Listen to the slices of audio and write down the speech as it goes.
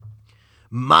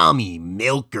Mommy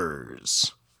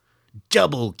milkers.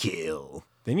 Double kill.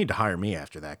 They need to hire me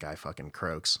after that guy fucking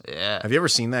croaks. Yeah. Have you ever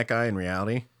seen that guy in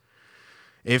reality?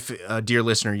 If, dear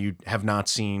listener, you have not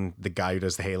seen the guy who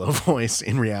does the Halo voice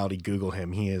in reality, Google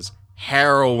him. He is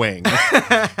harrowing.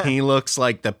 He looks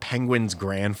like the Penguin's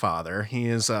grandfather.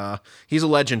 He's a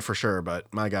legend for sure, but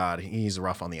my God, he's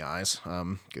rough on the eyes.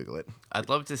 Google it. I'd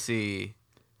love to see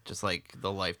just like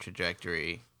the life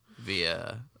trajectory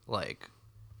via like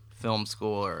film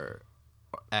school or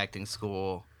acting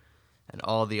school and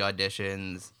all the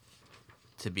auditions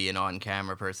to be an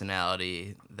on-camera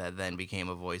personality that then became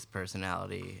a voice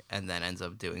personality and then ends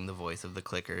up doing the voice of the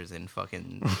clickers in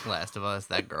fucking Last of Us.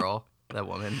 That girl, that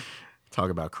woman.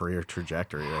 Talk about career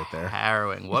trajectory right there.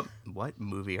 Harrowing. What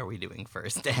movie are we doing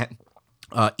first, Dan?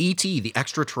 E.T., the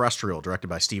Extraterrestrial, directed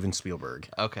by Steven Spielberg.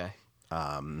 Okay.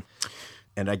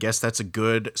 And I guess that's a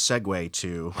good segue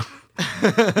to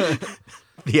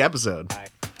the episode. I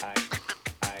didn't mean it.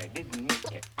 I didn't mean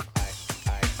it.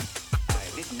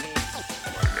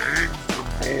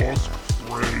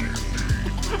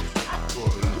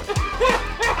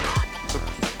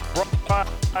 Surprise,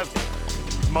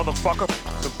 motherfucker.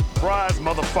 Surprise,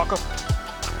 motherfucker.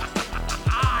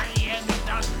 I am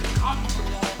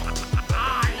uncomfortable.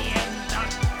 I am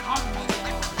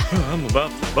uncomfortable. I'm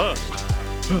about to bust.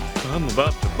 I'm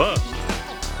about to bust.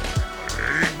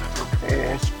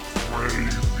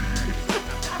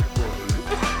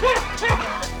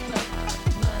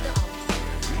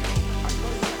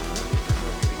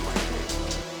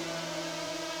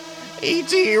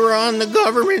 E.T., run, the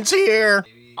government's here.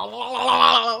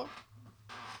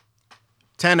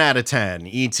 10 out of 10,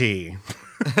 E.T.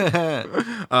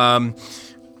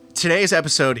 Today's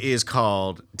episode is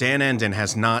called Dan Endon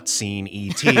Has Not Seen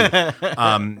E.T.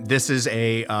 This is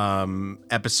a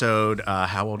episode,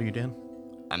 how old are you, Dan?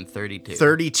 I'm 32.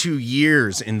 32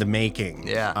 years in the making.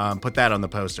 Yeah. Put that on the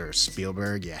poster.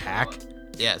 Spielberg, you hack.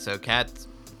 Yeah, so Kat's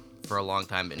for a long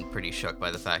time been pretty shook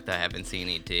by the fact that I haven't seen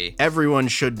E.T. Everyone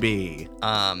should be.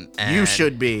 And You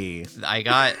should be.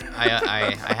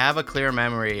 I have a clear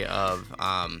memory of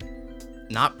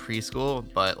not preschool,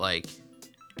 but like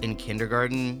in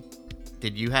kindergarten.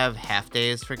 Did you have half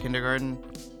days for kindergarten?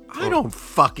 I don't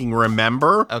fucking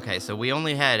remember. Okay, so we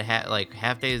only had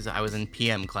half days. I was in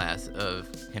PM class of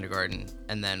kindergarten,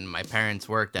 and then my parents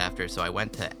worked after, so I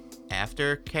went to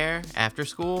after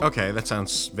school. Okay, that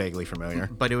sounds vaguely familiar.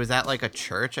 But it was at like a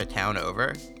church a town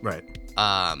over. Right.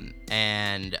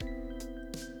 And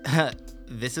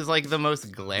this is like the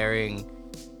most glaring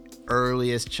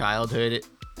earliest childhood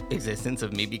existence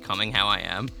of me becoming how I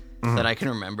am that I can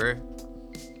remember.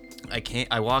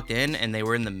 I walked in and they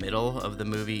were in the middle of the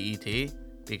movie E.T.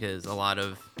 because a lot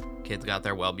of kids got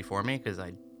there well before me because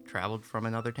I traveled from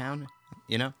another town,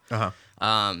 you know? Uh-huh.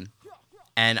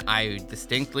 And I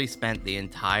distinctly spent the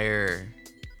entire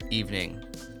evening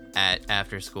at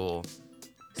after school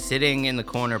sitting in the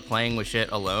corner playing with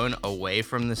shit alone away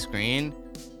from the screen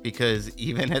because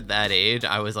even at that age,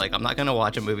 I was like, I'm not going to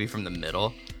watch a movie from the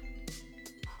middle.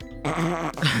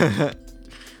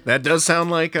 That does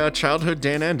sound like childhood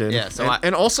Dan Endon. Yeah, so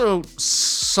and also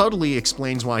subtly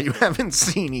explains why you haven't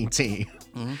seen E.T.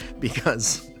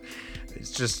 Because it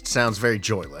just sounds very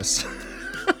joyless.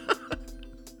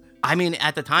 I mean,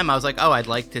 at the time, I was like, oh, I'd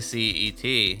like to see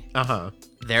E.T. Uh-huh.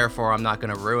 Therefore, I'm not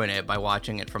going to ruin it by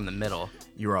watching it from the middle.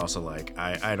 You were also like,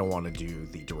 I don't want to do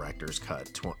the director's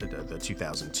cut, the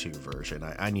 2002 version.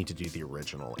 I need to do the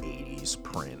original 80s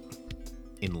print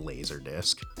in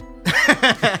Laserdisc.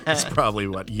 That's probably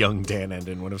what young Dan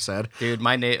Endon would have said. Dude,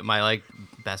 my like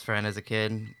best friend as a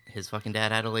kid, his fucking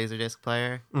dad had a Laserdisc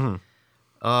player. Mm-hmm.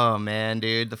 Oh, man,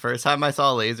 dude. The first time I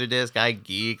saw Laserdisc, I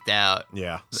geeked out.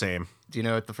 Yeah, same. Do you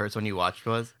know what the first one you watched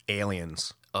was?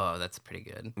 Aliens. Oh, that's pretty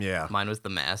good. Yeah. Mine was The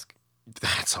Mask.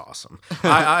 That's awesome.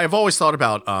 I've always thought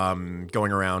about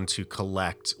going around to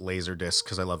collect Laserdiscs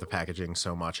because I love the packaging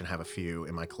so much and have a few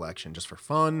in my collection just for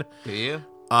fun. Do you?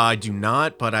 I do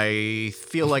not, but I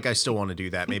feel like I still want to do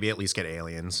that. Maybe at least get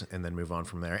Aliens and then move on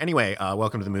from there. Anyway,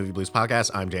 welcome to the Movie Blues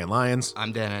Podcast. I'm Dan Lyons.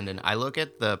 I'm Dan Endon. I look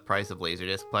at the price of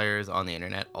Laserdisc players on the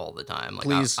internet all the time. Like,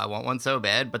 Please. I want one so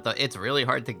bad, but it's really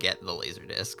hard to get the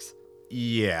Laserdiscs.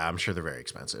 Yeah, I'm sure they're very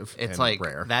expensive. It's and like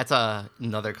rare. That's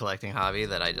another collecting hobby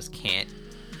that I just can't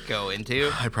go into.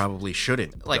 I probably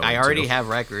shouldn't. Like, go I already into. have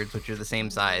records, which are the same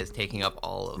size, taking up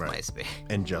all of my space.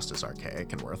 And just as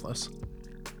archaic and worthless.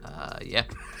 Yeah.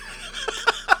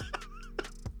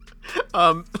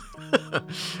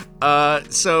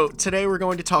 So today we're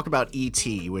going to talk about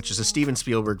E.T., which is a Steven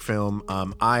Spielberg film.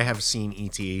 I have seen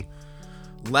E.T.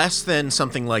 less than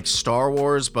something like Star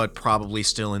Wars, but probably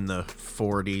still in the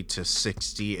 40 to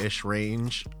 60-ish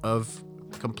range of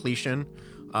completion.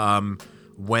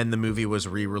 When the movie was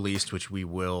re-released, which we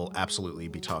will absolutely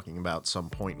be talking about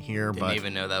some point here. Didn't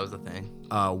even know that was a thing.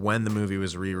 When the movie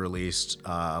was re-released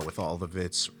with all of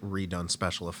its redone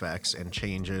special effects and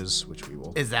changes, which we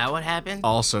will Is that what happened?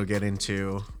 also get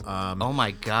into. Oh my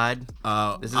god.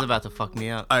 This is about to fuck me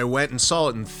up. I went and saw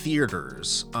it in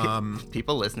theaters.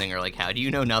 People listening are like, how do you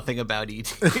know nothing about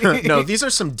E.T.? No, these are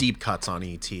some deep cuts on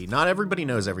E.T. Not everybody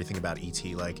knows everything about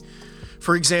E.T. Like,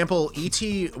 for example,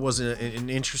 E.T. was an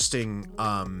interesting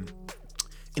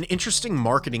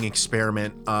marketing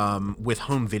experiment with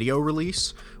home video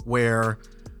release, where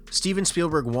Steven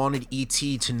Spielberg wanted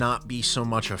E.T. to not be so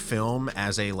much a film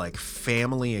as a like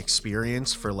family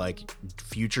experience for like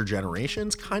future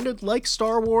generations, kind of like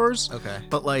Star Wars. Okay.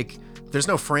 But like, there's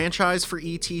no franchise for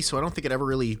E.T., so I don't think it ever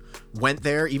really went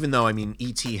there, even though, I mean,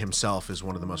 E.T. himself is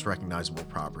one of the most recognizable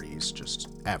properties just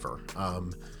ever.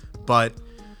 But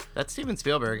That Steven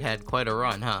Spielberg had quite a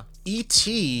run, huh?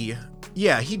 E.T.,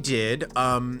 yeah, he did.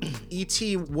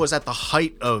 E.T. was at the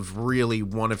height of really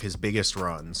one of his biggest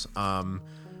runs,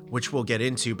 which we'll get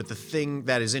into. But the thing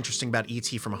that is interesting about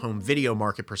E.T. from a home video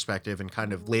market perspective and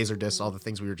kind of Laserdisc, all the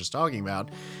things we were just talking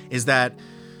about, is that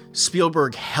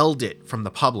Spielberg held it from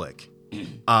the public.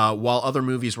 While other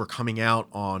movies were coming out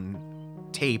on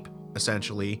tape,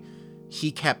 essentially,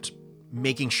 he kept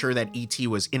making sure that E.T.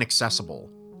 was inaccessible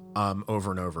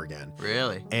over and over again.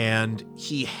 Really? And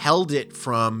he held it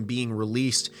from being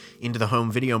released into the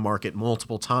home video market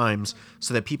multiple times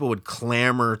so that people would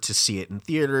clamor to see it in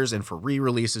theaters and for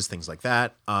re-releases, things like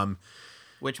that.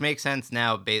 Which makes sense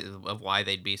now of why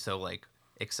they'd be so like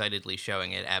excitedly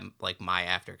showing it at like My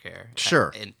Aftercare.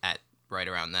 Sure. At right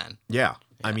around then. Yeah.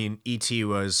 I mean, E.T.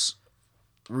 was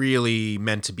really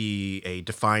meant to be a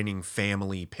defining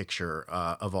family picture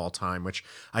of all time, which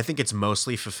I think it's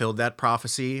mostly fulfilled that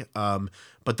prophecy.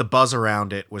 But the buzz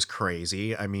around it was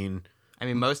crazy. I mean,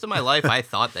 most of my life I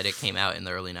thought that it came out in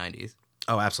the early 90s.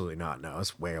 Oh, absolutely not. No,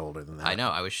 it's way older than that. I know.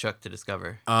 I was shook to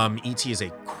discover. E.T. is a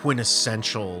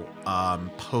quintessential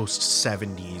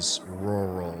post-70s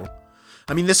rural.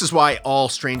 I mean, this is why all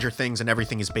Stranger Things and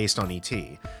everything is based on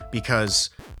E.T. Because,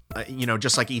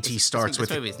 just like E.T. starts with...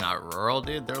 This movie's not rural,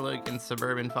 dude. They're like in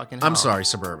suburban fucking hell. I'm sorry,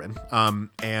 suburban. How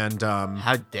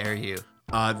dare you?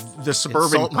 The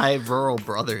suburban... Insult my rural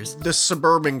brothers. The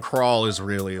suburban crawl is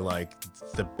really like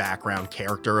the background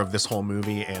character of this whole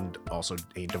movie, and also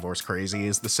Ain't Divorce Crazy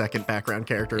is the second background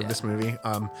character of this movie.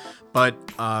 But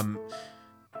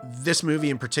this movie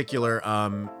in particular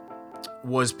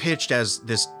was pitched as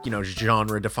this,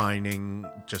 genre-defining,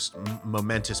 just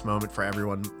momentous moment for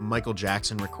everyone. Michael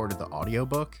Jackson recorded the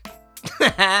audiobook.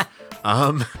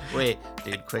 Wait,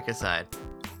 dude, quick aside.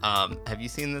 Have you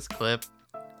seen this clip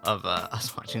of I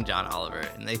was watching John Oliver,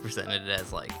 and they presented it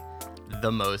as like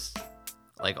the most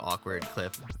like awkward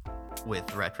clip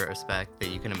with retrospect that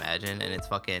you can imagine, and it's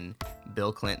fucking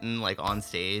Bill Clinton like on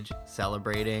stage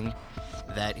celebrating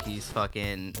that he's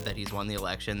won the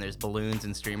election. There's balloons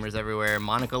and streamers everywhere.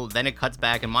 Then it cuts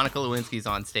back and Monica Lewinsky's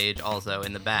on stage also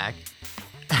in the back.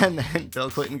 And then Bill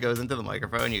Clinton goes into the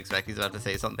microphone. You expect he's about to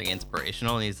say something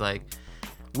inspirational, and he's like,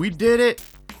 "We did it,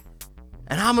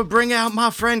 and I'm gonna bring out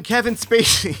my friend Kevin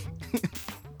Spacey."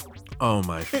 Oh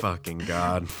my fucking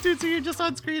god. Dude, so you're just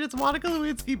on screen. It's Monica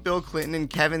Lewinsky, Bill Clinton, and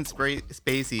Kevin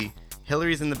Spacey.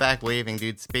 Hillary's in the back waving,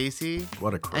 dude. Spacey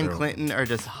What a crew. and Clinton are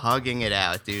just hugging it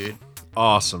out, dude.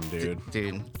 Awesome, dude.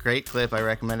 Dude, great clip. I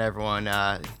recommend everyone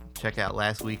check out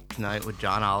Last Week Tonight with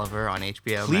John Oliver on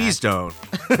HBO Please Max.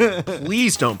 don't.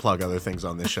 Please don't plug other things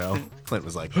on this show. Clint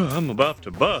was like, I'm about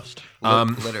to bust.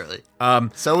 Literally.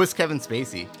 So is Kevin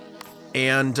Spacey.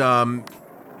 and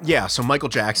yeah, so Michael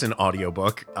Jackson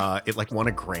audiobook. It like won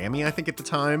a Grammy, I think, at the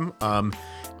time.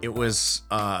 It was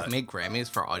Make Grammys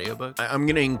for audiobooks? I'm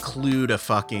gonna include a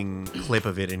fucking clip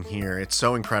of it in here. It's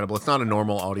so incredible. It's not a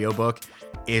normal audiobook.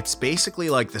 It's basically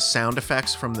like the sound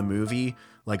effects from the movie,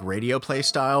 like radio play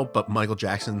style, but Michael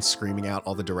Jackson screaming out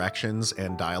all the directions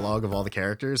and dialogue of all the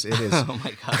characters. It is Oh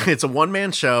my god. It's a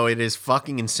one-man show. It is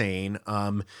fucking insane.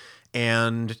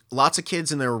 And lots of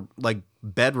kids in their like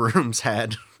bedrooms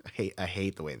had I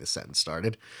hate the way this sentence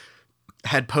started.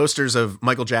 Had posters of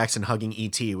Michael Jackson hugging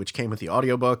E.T., which came with the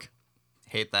audiobook.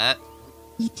 Hate that.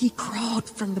 E.T. crawled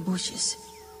from the bushes.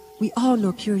 We all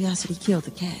know curiosity killed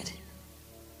the cat.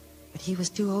 But he was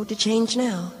too old to change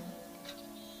now.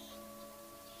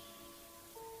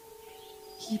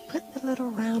 He put the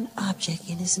little round object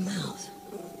in his mouth.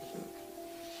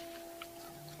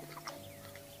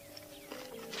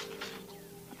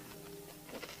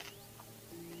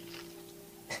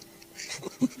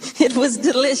 It was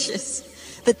delicious.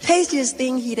 The tastiest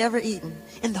thing he'd ever eaten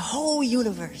in the whole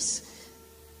universe.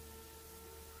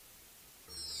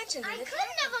 imagined I it.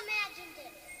 couldn't have imagined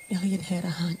it. Elliot had a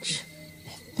hunch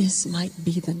that this might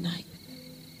be the night.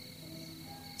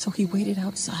 So he waited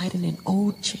outside in an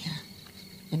old chair.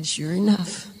 And sure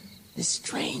enough, this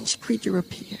strange creature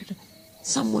appeared.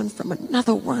 Someone from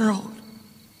another world.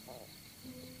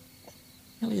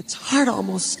 Elliot's heart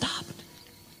almost stopped.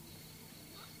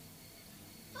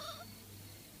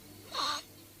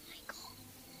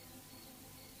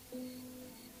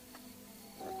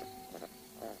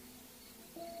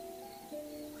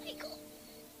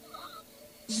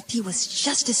 E.T. was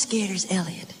just as scared as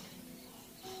Elliot.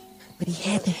 But he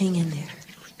had to hang in there.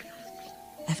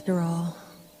 After all,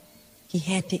 he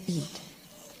had to eat.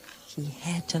 He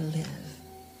had to live.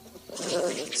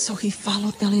 So he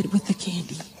followed Elliot with the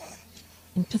candy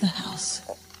into the house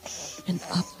and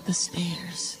up the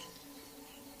stairs.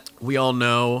 We all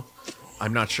know,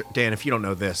 I'm not sure, Dan, if you don't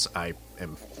know this,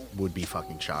 would be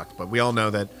fucking shocked, but we all know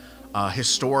that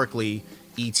historically,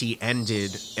 E.T.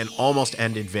 ended and almost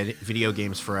ended video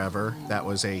games forever. That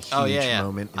was a huge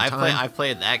moment in time. I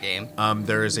played that game.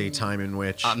 There is a time in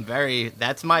which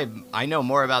I know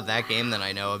more about that game than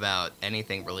I know about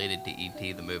anything related to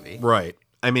E.T. the movie. Right.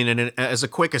 I mean, and as a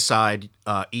quick aside,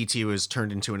 E.T. was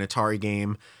turned into an Atari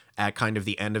game at kind of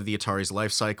the end of the Atari's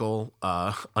life cycle,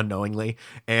 unknowingly,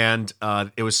 and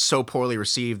it was so poorly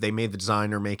received. They made the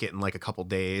designer make it in like a couple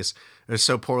days. It was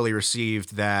so poorly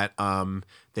received that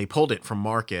they pulled it from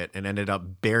market and ended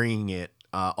up burying it,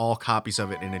 all copies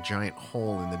of it, in a giant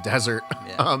hole in the desert,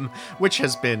 which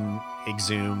has been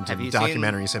exhumed.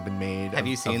 Documentaries have been made. Have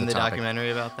you seen the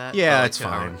documentary about that? Yeah, it's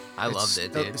fine. I loved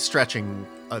it, dude. Stretching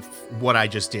what I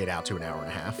just did out to an hour and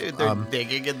a half. Dude, they're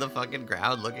digging in the fucking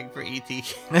ground looking for E.T.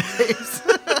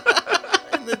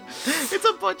 It's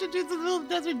a bunch of dudes in the middle of the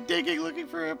desert digging, looking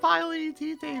for a pile of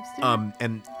E.T. tapes, dude.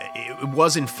 And it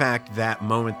was, in fact, that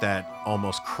moment that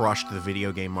almost crushed the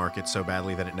video game market so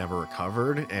badly that it never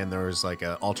recovered. And there was like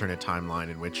an alternate timeline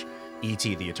in which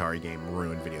E.T. the Atari game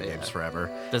ruined video games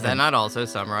forever. Does that not also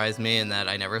summarize me in that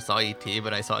I never saw E.T.,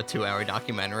 but I saw a 2-hour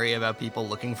documentary about people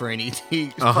looking for an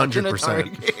E.T.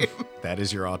 100%. That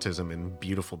is your autism in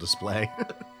beautiful display.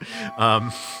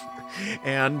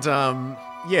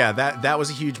 Yeah, that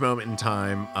was a huge moment in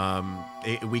time.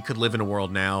 We could live in a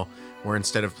world now where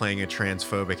instead of playing a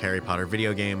transphobic Harry Potter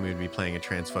video game, we would be playing a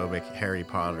transphobic Harry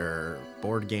Potter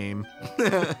board game.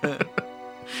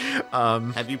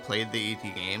 Have you played the E.T.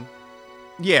 game?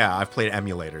 Yeah, I've played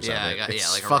emulators of it.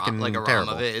 It's fucking like a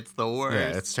terrible. ROM of it. It's the worst.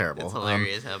 Yeah, it's terrible. It's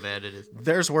hilarious how bad it is.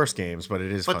 There's worse games, but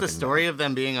it is But fucking the story bad. of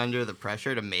them being under the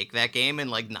pressure to make that game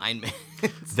in like 9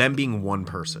 minutes. Them being one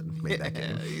person made that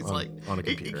game He's on a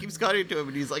computer. He keeps cutting to him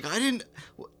and he's like, I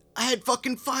had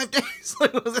fucking 5 days.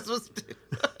 Like, what was I supposed to do?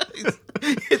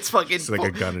 It's fucking It's like a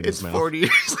gun in his mouth. 40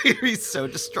 years later, he's so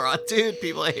distraught, dude.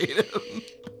 People hate him.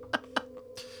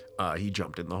 He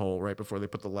jumped in the hole right before they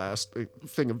put the last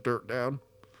thing of dirt down.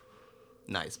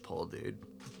 Nice pull, dude.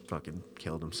 Fucking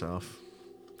killed himself.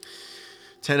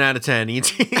 10 out of 10,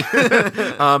 E.T.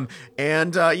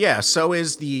 So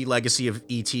is the legacy of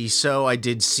E.T. So I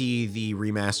did see the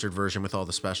remastered version with all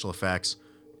the special effects.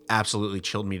 Absolutely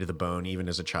chilled me to the bone, even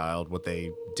as a child, what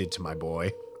they did to my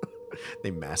boy.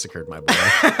 They massacred my boy.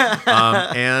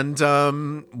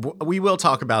 We will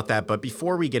talk about that, but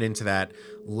before we get into that,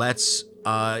 let's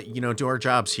do our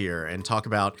jobs here and talk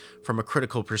about, from a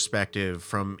critical perspective,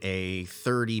 from a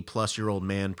 30-plus-year-old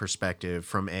man perspective,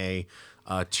 from a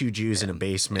two Jews in a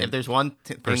basement. If there's one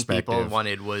thing people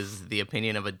wanted, was the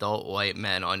opinion of adult white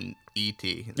men on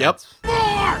E.T. Yep.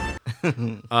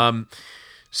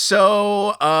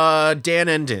 So, Dan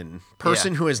Endon,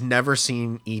 person who has never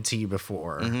seen E.T.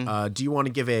 before, do you want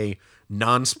to give a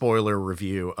non-spoiler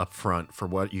review up front for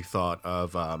what you thought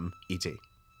of E.T.?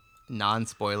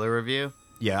 Non-spoiler review?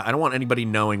 Yeah, I don't want anybody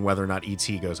knowing whether or not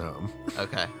E.T. goes home.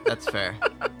 Okay, that's fair.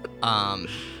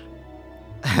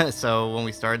 So when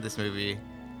we started this movie,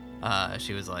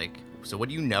 she was like, so what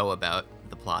do you know about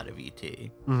the plot of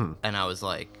E.T.? Mm-hmm. And I was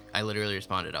like, I literally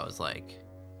responded, I was like,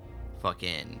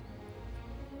 fucking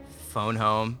phone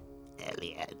home.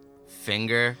 Elliot.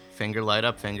 Finger, light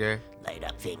up finger. Light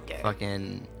up finger.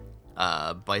 Fucking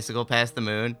bicycle past the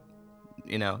moon.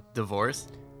 Divorce.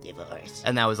 Divorce.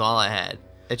 And that was all I had.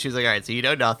 And she was like, all right, so you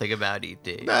know nothing about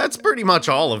E.T. That's pretty much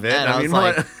all of it. And I was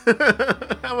what?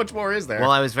 How much more is there? Well,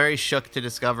 I was very shook to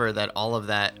discover that all of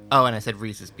that... Oh, and I said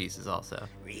Reese's Pieces also.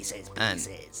 Reese's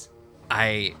Pieces.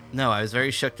 I was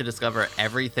very shook to discover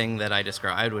everything that I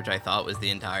described, which I thought was the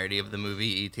entirety of the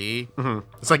movie E.T. Mm-hmm.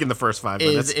 It's like in the first 5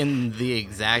 minutes. Is in the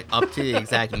exact... up to the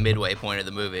exact midway point of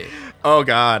the movie. Oh,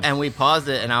 God. And we paused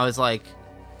it, and I was like,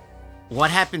 what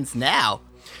happens now?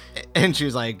 And she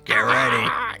was like, get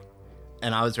ready.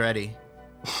 And I was ready.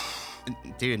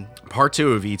 Dude, Part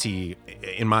 2 of E.T.,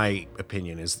 in my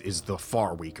opinion, is the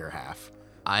far weaker half.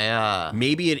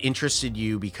 Maybe it interested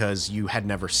you because you had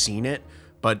never seen it,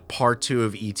 but part 2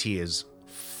 of E.T. is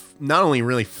not only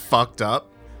really fucked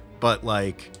up, but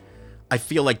like I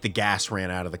feel like the gas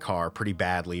ran out of the car pretty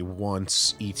badly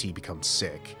once E.T. becomes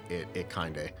sick. It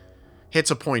kind of hits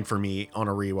a point for me on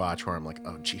a rewatch where I'm like,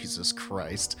 oh, Jesus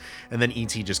Christ. And then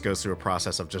E.T. just goes through a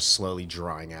process of just slowly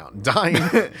drying out and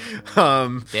dying.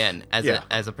 Dan,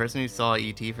 as a person who saw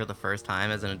E.T. for the first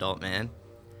time as an adult man,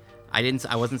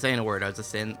 I wasn't saying a word. I was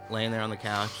just laying there on the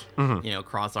couch,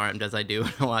 cross-armed as I do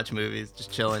when I watch movies, just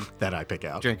chilling. That I pick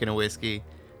out. Drinking a whiskey.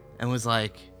 And was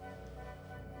like,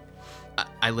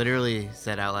 I literally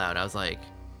said out loud, I was like,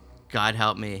 God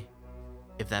help me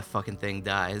if that fucking thing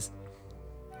dies.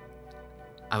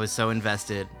 I was so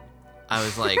invested. I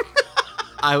was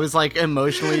like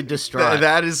emotionally distraught.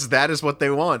 That is what they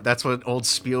want. That's what old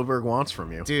Spielberg wants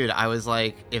from you. Dude, I was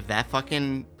like, if that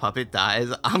fucking puppet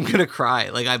dies, I'm gonna cry.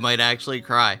 Like, I might actually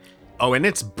cry. Oh, and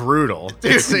it's brutal.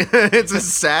 It's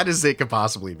as sad as it could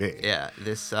possibly be. Yeah,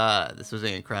 this was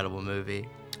an incredible movie.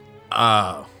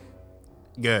 Oh,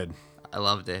 good. I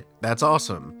loved it. That's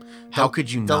awesome. How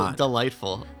could you not?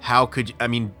 Delightful. How could you? I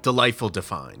mean, delightful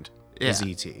defined is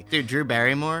E.T. Dude, Drew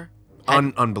Barrymore.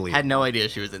 Unbelievable. Had no idea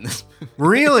she was in this movie.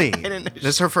 Really? I didn't know this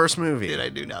is her first movie. Dude, I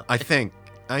do know. I think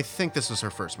this was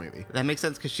her first movie. That makes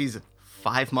sense because she's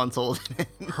 5 months old.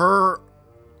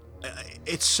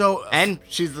 It's so... And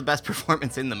she's the best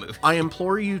performance in the movie. I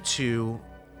implore you to,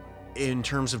 in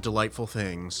terms of delightful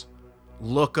things,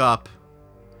 look up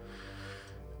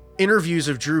interviews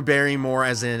of Drew Barrymore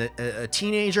as a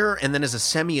teenager and then as a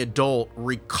semi-adult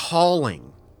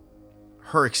recalling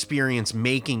her experience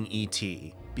making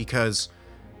E.T., because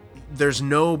there's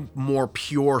no more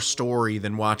pure story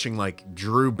than watching like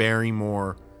Drew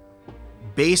Barrymore.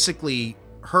 Basically,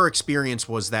 her experience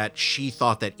was that she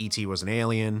thought that E.T. was an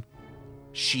alien.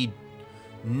 She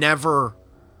never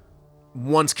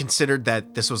once considered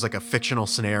that this was like a fictional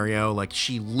scenario. Like,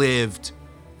 she lived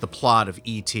the plot of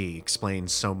E.T.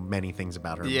 Explains so many things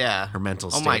about her, her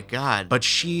mental state. Oh my God. But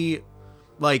she...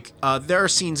 Like, there are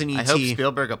scenes in E.T. I hope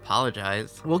Spielberg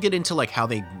apologized. We'll get into, like, how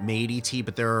they made E.T.,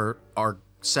 but there are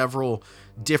several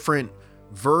different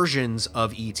versions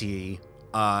of E.T.,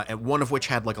 and one of which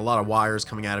had, like, a lot of wires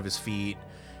coming out of his feet.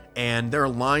 And there are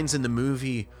lines in the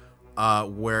movie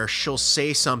where she'll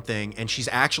say something, and she's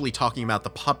actually talking about the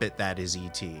puppet that is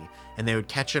E.T., and they would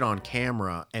catch it on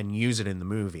camera and use it in the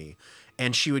movie.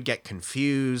 And she would get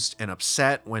confused and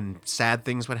upset when sad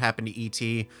things would happen to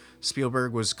E.T.,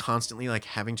 Spielberg was constantly like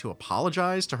having to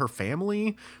apologize to her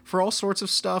family for all sorts of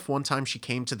stuff. One time she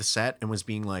came to the set and was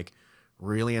being like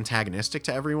really antagonistic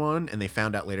to everyone, and they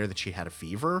found out later that she had a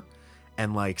fever,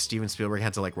 and like Steven Spielberg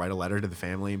had to like write a letter to the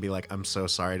family and be like, I'm so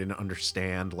sorry, I didn't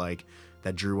understand like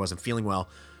that Drew wasn't feeling well.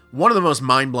 One of the most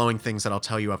mind-blowing things that I'll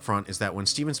tell you up front is that when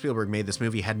Steven Spielberg made this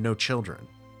movie, he had no children,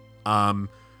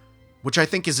 which I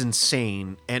think is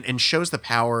insane and shows the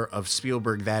power of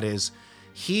Spielberg. That is,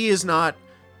 he is not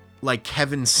like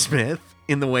Kevin Smith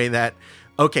in the way that,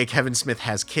 okay, Kevin Smith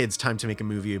has kids, time to make a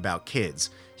movie about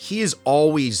kids. He is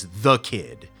always the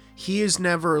kid. He is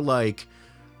never like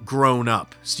grown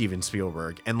up, Steven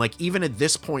Spielberg. And like even at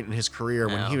this point in his career,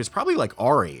 when he was probably like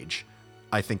our age,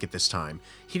 I think at this time,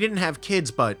 he didn't have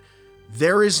kids, but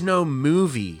there is no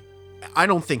movie, I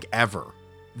don't think ever,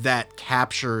 that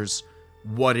captures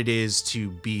what it is to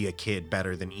be a kid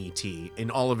better than E.T. in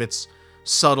all of its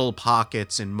subtle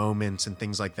pockets and moments and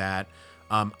things like that.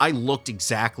 I looked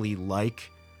exactly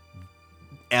like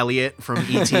Elliot from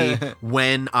E.T.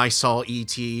 when I saw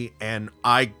E.T., and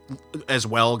I as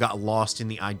well got lost in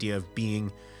the idea of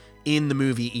being in the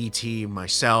movie E.T.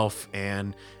 myself.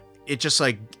 And it just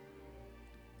like,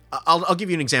 I'll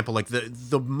give you an example. Like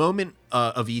the moment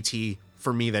of E.T.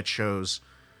 for me that shows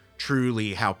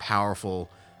truly how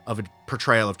powerful of a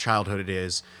portrayal of childhood it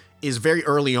is very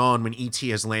early on when E.T.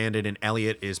 has landed and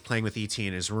Elliot is playing with E.T.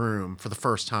 in his room for the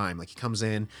first time. Like, he comes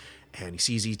in and he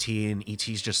sees E.T. and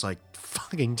E.T.'s just like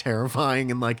fucking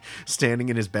terrifying and like standing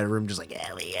in his bedroom just like,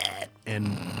 Elliot.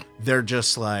 And they're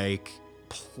just like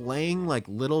playing like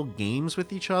little games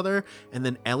with each other. And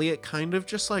then Elliot kind of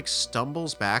just like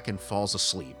stumbles back and falls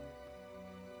asleep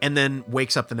and then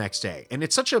wakes up the next day. And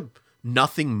it's such a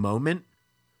nothing moment.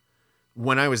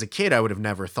 When I was a kid, I would have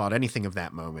never thought anything of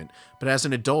that moment. But as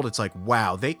an adult, it's like,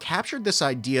 wow, they captured this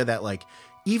idea that like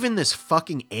even this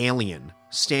fucking alien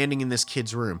standing in this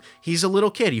kid's room, he's a little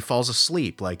kid. He falls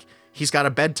asleep. Like, he's got a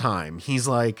bedtime. He's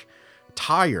like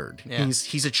tired. Yeah.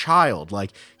 He's a child.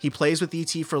 Like, he plays with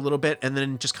E.T. for a little bit and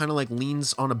then just kind of like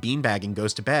leans on a beanbag and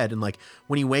goes to bed. And like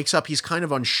when he wakes up, he's kind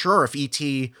of unsure if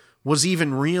E.T. was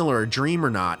even real or a dream or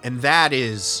not. And that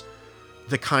is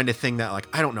the kind of thing that, like,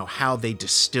 I don't know how they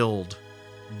distilled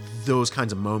those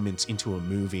kinds of moments into a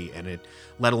movie, and it,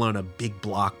 let alone a big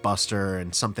blockbuster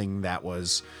and something that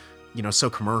was, you know, so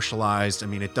commercialized. I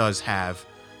mean, it does have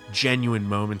genuine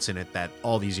moments in it that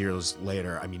all these years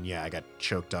later, I mean, yeah, I got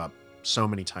choked up so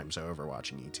many times over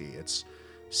watching E.T. It's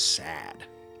sad.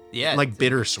 Yeah. Like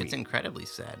bittersweet. It's incredibly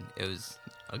sad. It was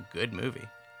a good movie.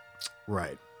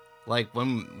 Right. Like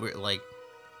when we're like,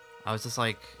 I was just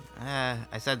like, I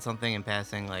said something in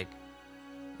passing, like,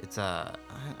 it's I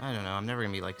don't know, I'm never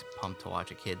gonna be like pumped to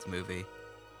watch a kid's movie.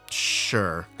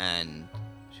 Sure. And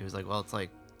she was like, well, it's like,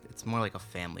 it's more like a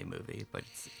family movie, but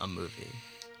it's a movie.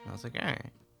 And I was like, all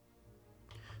right.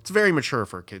 It's very mature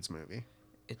for a kid's movie.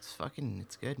 It's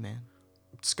good, man.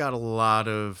 It's got a lot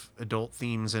of adult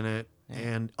themes in it,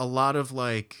 and a lot of,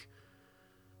 like,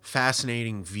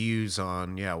 fascinating views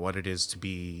on, what it is to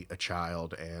be a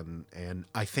child. And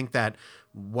I think that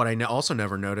what I also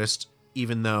never noticed,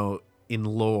 even though in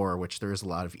lore, which there is a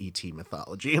lot of E.T.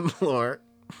 mythology in lore,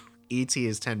 E.T.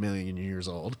 is 10 million years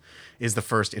old, is the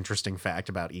first interesting fact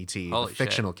about E.T., the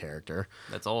fictional character.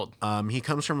 That's old. He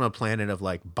comes from a planet of,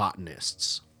 like,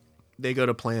 botanists. They go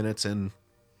to planets and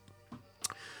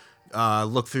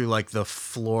look through, like, the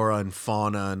flora and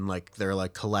fauna, and, like, they're,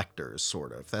 like, collectors,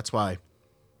 sort of. That's why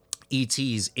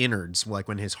E.T.'s innards, like,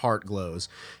 when his heart glows,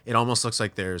 it almost looks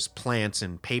like there's plants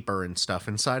and paper and stuff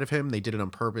inside of him. They did it on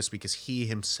purpose because he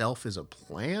himself is a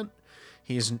plant.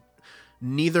 He's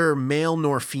neither male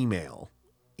nor female,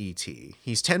 E.T.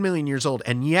 He's 10 million years old,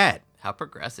 and yet... How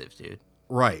progressive, dude.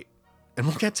 Right. And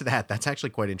we'll get to that. That's actually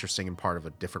quite interesting and part of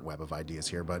a different web of ideas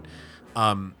here. But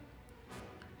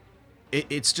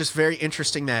it's just very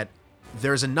interesting that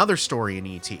there's another story in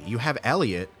E.T. You have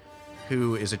Elliot,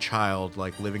 who is a child,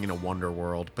 like, living in a wonder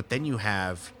world. But then you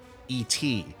have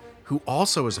E.T., who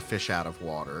also is a fish out of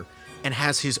water and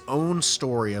has his own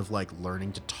story of, like,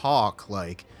 learning to talk,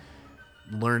 like,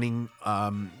 learning,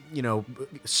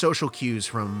 social cues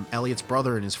from Elliot's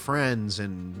brother and his friends,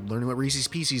 and learning what Reese's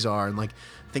Pieces are, and, like,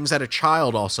 things that a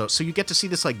child also. So you get to see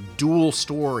this, like, dual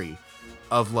story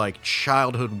of, like,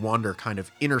 childhood wonder kind of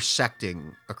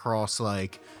intersecting across,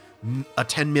 like, a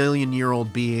 10 million year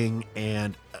old being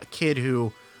and a kid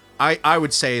who I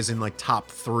would say is in, like, top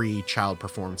 3 child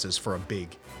performances for a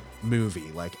big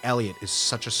movie. Like, Elliot is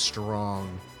such a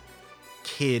strong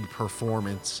kid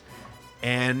performance,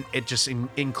 and it just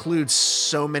includes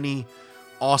so many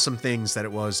awesome things that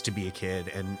it was to be a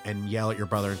kid and yell at your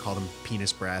brother and call them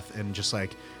penis breath and just,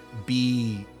 like,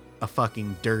 be a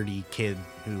fucking dirty kid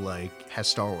who, like, has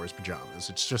Star Wars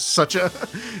pajamas. It's just such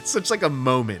like a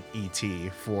moment, E.T.,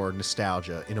 for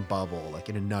nostalgia in a bubble, like,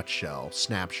 in a nutshell,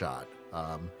 snapshot.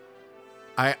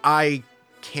 I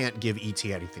can't give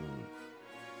E.T. anything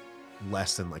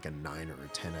less than, like, a 9 or a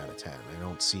 10 out of 10. I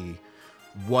don't see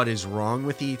what is wrong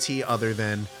with E.T. other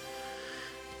than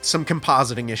some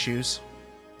compositing issues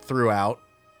throughout,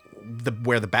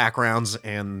 where the backgrounds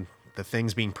and the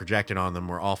things being projected on them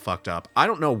were all fucked up. I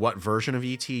don't know what version of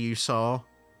E.T. you saw.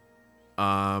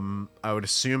 I would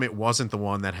assume it wasn't the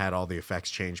one that had all the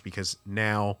effects changed, because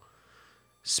now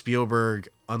Spielberg,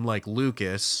 unlike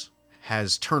Lucas,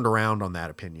 has turned around on that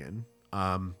opinion.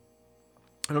 I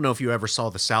don't know if you ever saw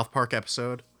the South Park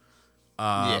episode.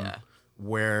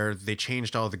 Where they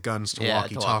changed all the guns to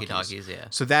walkie-talkies. Yeah.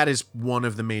 So that is one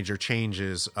of the major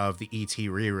changes of the E.T.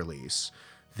 re-release.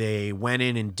 They went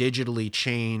in and digitally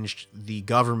changed the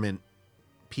government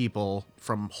people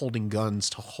from holding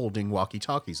guns to holding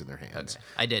walkie-talkies in their hands. Okay.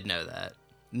 I did know that.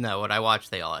 No, what I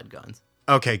watched, they all had guns.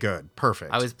 Okay, good.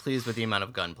 Perfect. I was pleased with the amount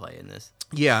of gunplay in this.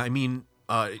 Yeah, I mean...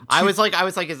 I was like,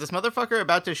 is this motherfucker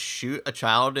about to shoot a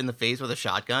child in the face with a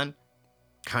shotgun?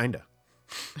 Kinda.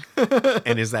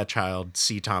 And is that child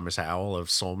C. Thomas Howell of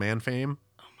Soul Man fame?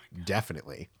 Oh my God.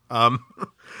 Definitely.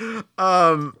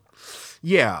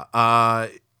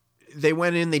 They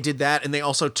went in, they did that, and they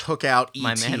also took out E.T.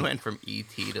 My man went from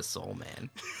E.T. to Soul Man.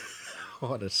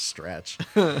 What a stretch.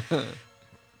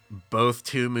 Both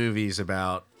 2 movies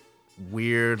about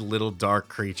weird little dark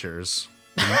creatures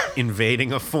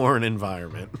invading a foreign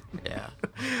environment. Yeah.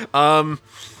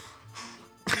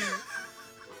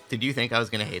 Did you think I was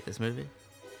going to hate this movie?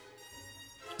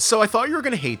 So I thought you were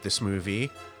going to hate this movie,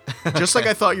 just like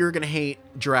I thought you were going to hate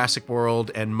Jurassic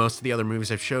World and most of the other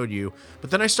movies I've showed you.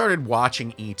 But then I started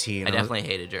watching E.T. and I definitely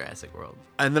hated Jurassic World.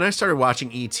 And then I started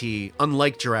watching E.T.,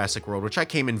 unlike Jurassic World, which I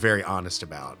came in very honest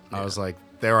about. Yeah. I was like,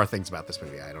 there are things about this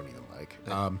movie I don't even like.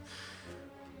 Yeah.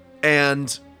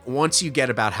 And once you get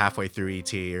about halfway through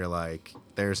E.T., you're like,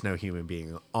 there's no human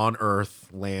being on Earth,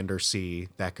 land, or sea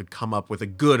that could come up with a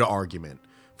good argument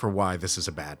for why this is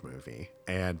a bad movie.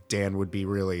 And Dan would be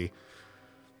really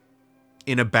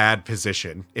in a bad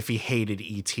position if he hated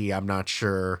E.T. I'm not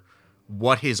sure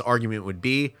what his argument would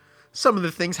be. Some of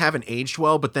the things haven't aged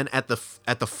well, but then at the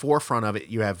forefront of it,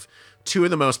 you have two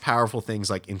of the most powerful things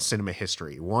like in cinema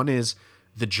history. One is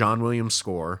the John Williams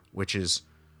score, which is,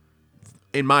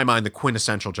 in my mind, the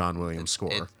quintessential John Williams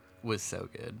score. It was so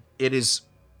good. It is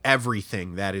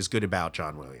everything that is good about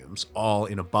John Williams, all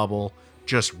in a bubble,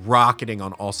 just rocketing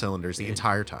on all cylinders the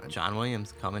entire time. John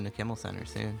Williams coming to Kimmel Center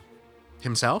soon.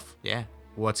 Himself? Yeah,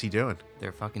 What's he doing?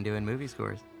 they're fucking doing movie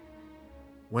scores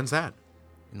When's that?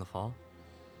 in the fall.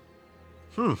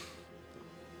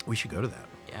 We should go to that.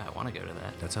 Yeah, I want to go to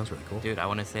that. That sounds really cool. Dude, I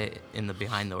want to say in the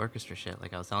behind the orchestra shit,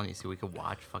 like I was telling you, so we could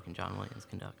watch fucking John Williams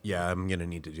conduct. Yeah, I'm going to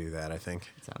need to do that, I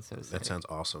think. It sounds so sick. That sounds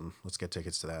awesome. Let's get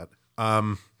tickets to that.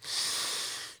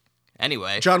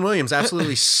 Anyway, John Williams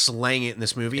absolutely slaying it in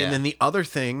this movie. Yeah. And then the other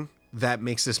thing that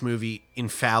makes this movie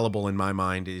infallible in my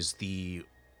mind is the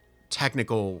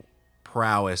technical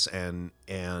prowess and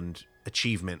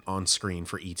achievement on screen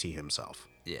for E.T. himself.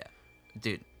 yeah.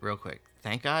 Dude, real quick.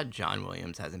 Thank God John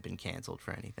Williams hasn't been canceled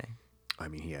for anything. I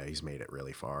mean, yeah, he's made it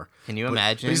really far. Can you But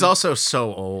imagine? he's also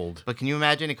so old. But can you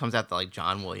imagine it comes out that like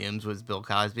John Williams was Bill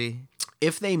Cosby?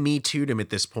 If they Me Too'd him at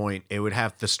this point,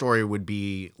 the story would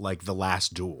be like The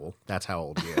Last Duel. That's how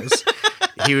old he is.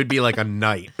 He would be like a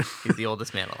knight. He's the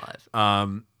oldest man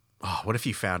alive. What if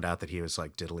you found out that he was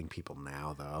like diddling people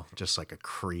now, though? Just like a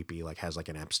creepy, like has like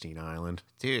an Epstein Island.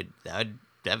 Dude, that would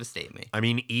devastate me. I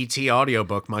mean, E.T.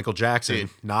 audiobook, Michael Jackson. Dude,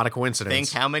 not a coincidence. Think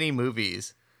how many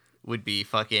movies would be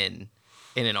fucking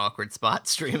in an awkward spot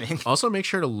streaming. Also, make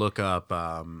sure to look up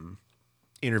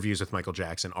interviews with Michael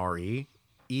Jackson, R.E.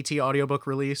 E.T. audiobook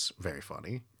release. Very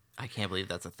funny. I can't believe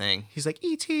that's a thing. He's like,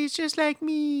 E.T.'s just like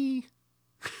me.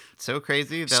 So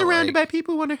crazy that Surrounded like, by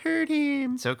people who want to hurt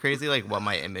him. so crazy like what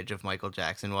my image of Michael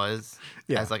Jackson was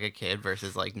Yeah. as like a kid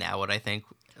versus like now what I think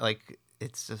like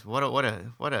it's just what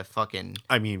a fucking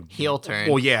I mean, heel turn.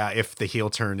 Well, yeah, if the heel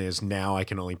turn is now, I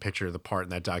can only picture the part in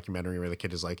that documentary where the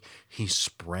kid is like, he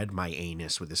spread my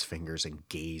anus with his fingers and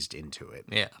gazed into it.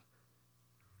 Yeah.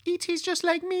 E.T.'s just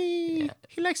like me. Yeah.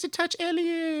 He likes to touch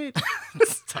Elliot.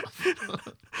 Stop.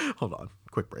 Hold on.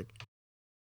 Quick break.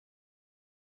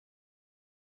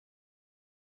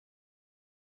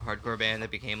 Hardcore band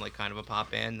that became like kind of a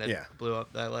pop band that Yeah. blew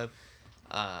up that I love.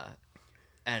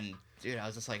 And dude, I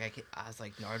was just like, I was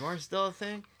like, Nardwar's still a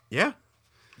thing? Yeah.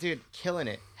 Dude, killing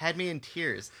it. Had me in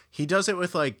tears. He does it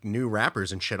with like new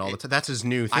rappers and shit all the time. That's his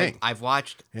new thing. I've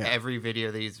watched Yeah. every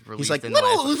video that he's released. He's like, in the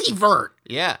little last... Uzi Vert.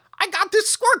 Yeah. I got this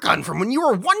squirt gun from when you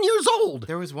were 1 year old.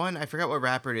 There was one, I forgot what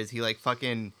rapper it is. He like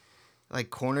fucking like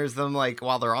corners them like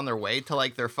while they're on their way to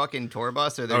like their fucking tour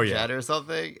bus or their Oh, yeah. jet or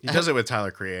something. He does it with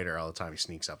Tyler Creator all the time. He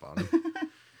sneaks up on him.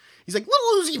 He's like,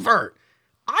 little Uzi Vert,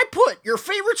 I put your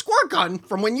favorite squirt gun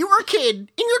from when you were a kid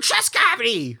in your chest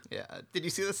cavity. Yeah. Did you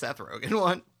see the Seth Rogen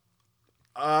one?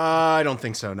 I don't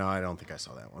think so. No, I don't think I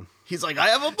saw that one. He's like, I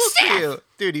have a book for you.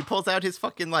 Dude, he pulls out his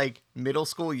fucking like middle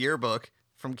school yearbook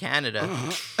from Canada.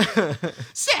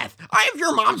 Seth, I have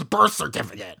your mom's birth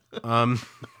certificate.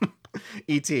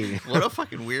 E.T. What a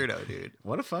fucking weirdo, dude.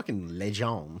 What a fucking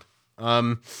legend.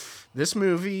 This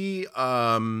movie,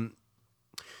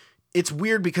 it's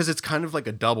weird because it's kind of like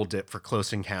a double dip for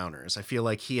Close Encounters. I feel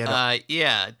like he had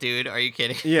Yeah, dude, are you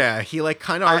kidding? yeah, he like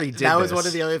kind of already did That was this. one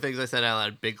of the other things I said out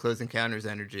loud. Big Close Encounters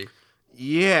energy.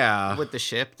 Yeah. With the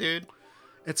ship, dude.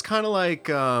 It's kind of like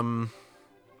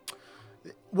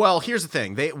well, here's the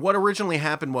thing. What originally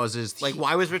happened was Like,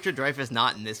 why was Richard Dreyfuss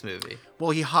not in this movie?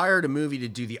 well, he hired a movie to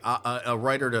do a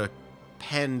writer to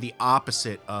pen the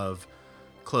opposite of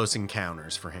Close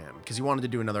Encounters for him because he wanted to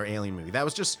do another alien movie. That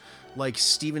was just like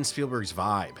Steven Spielberg's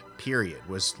vibe, period,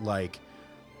 was like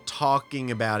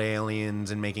talking about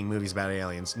aliens and making movies about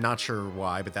aliens. Not sure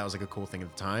why, but that was like a cool thing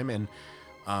at the time. And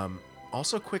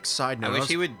also, quick side note. I wish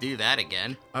he would do that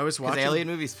again. I was Because watching alien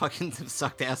movies fucking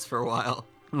sucked ass for a while.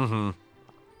 Mm-hmm.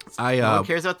 No one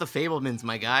cares about the Fablemans,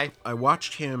 my guy. I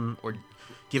watched him Or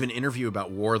give an interview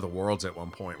about War of the Worlds at one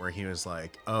point where he was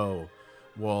like, oh,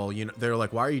 well, you know, they're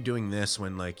like, why are you doing this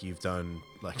when like you've done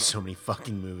like so many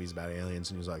fucking movies about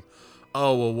aliens? And he was like,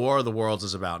 oh, well, War of the Worlds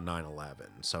is about 9/11,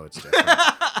 so it's different.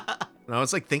 And I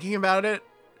was like thinking about it,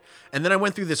 and then I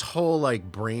went through this whole like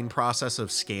brain process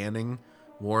of scanning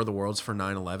War of the Worlds for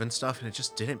 9/11 stuff, and it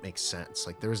just didn't make sense.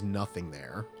 Like there was nothing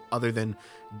there other than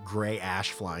gray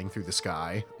ash flying through the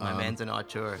sky. my man's an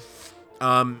auteur.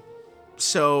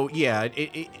 So yeah,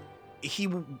 he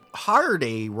hired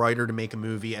a writer to make a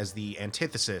movie as the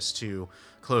antithesis to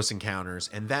Close Encounters,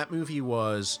 and that movie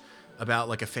was about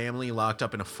like a family locked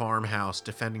up in a farmhouse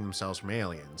defending themselves from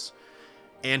aliens.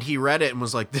 And he read it and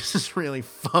was like, this is really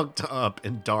fucked up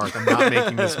and dark. I'm not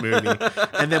making this movie.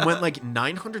 And then went like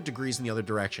 900 degrees in the other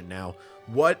direction. Now,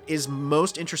 what is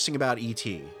most interesting about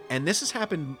E.T., and this has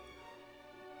happened,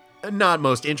 not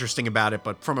most interesting about it,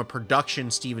 but from a production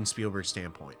Steven Spielberg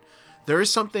standpoint, there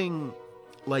is something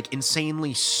like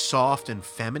insanely soft and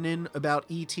feminine about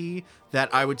E.T.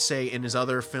 that I would say in his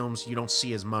other films you don't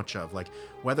see as much of. Like,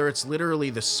 whether it's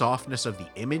literally the softness of the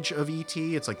image of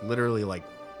E.T., it's like literally like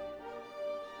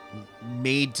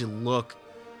made to look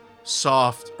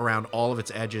soft around all of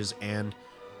its edges, and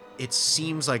it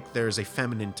seems like there's a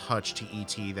feminine touch to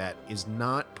E.T. that is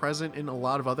not present in a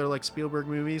lot of other like Spielberg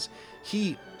movies.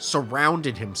 He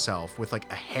surrounded himself with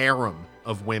like a harem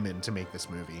of women to make this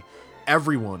movie.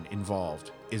 Everyone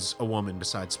involved is a woman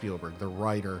besides Spielberg. The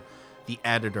writer, the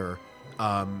editor.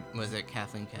 Was it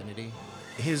Kathleen Kennedy?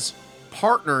 His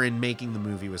partner in making the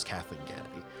movie was Kathleen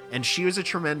Kennedy, and she was a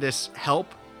tremendous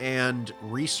help and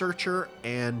researcher,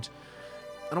 and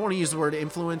I don't want to use the word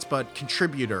influence, but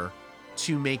contributor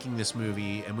to making this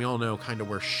movie. And we all know kind of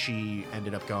where she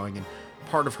ended up going, and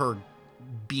part of her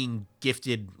being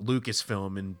gifted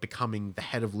Lucasfilm and becoming the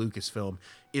head of Lucasfilm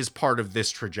is part of this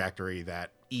trajectory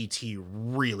that E.T.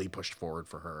 really pushed forward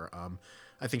for her.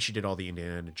 I think she did all the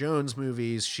Indiana Jones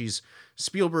movies. She's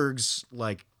Spielberg's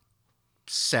like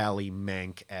Sally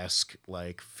Mank-esque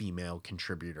like female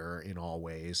contributor in all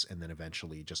ways, and then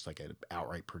eventually just like an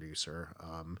outright producer.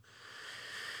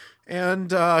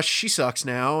 And she sucks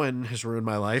now and has ruined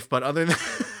my life. But other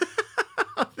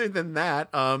than that,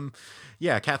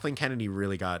 yeah, Kathleen Kennedy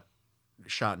really got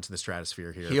shot into the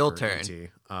stratosphere here. Heel for turn. E.T.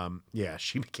 Yeah,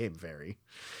 she became very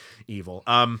evil.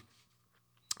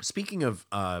 Speaking of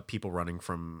people running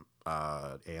from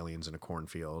aliens in a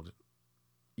cornfield,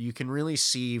 you can really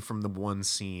see from the one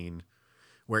scene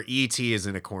where E.T. is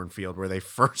in a cornfield where they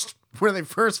first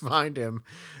find him,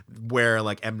 where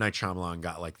like M. Night Shyamalan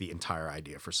got like the entire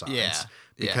idea for Signs. Yeah.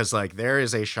 Because like there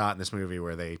is a shot in this movie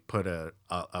where they put a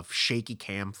shaky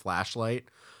cam flashlight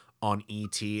on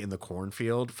E.T. in the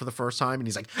cornfield for the first time, and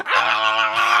he's like,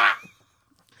 "Ah!"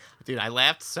 Dude, I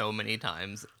laughed so many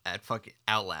times at fucking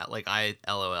out loud. Like I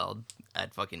LOL'd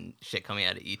at fucking shit coming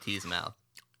out of E.T.'s mouth.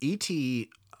 E.T.,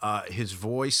 his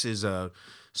voice is a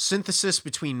synthesis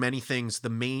between many things. The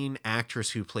main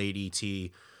actress who played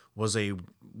E.T. was a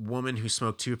woman who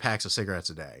smoked 2 packs of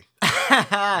cigarettes a day.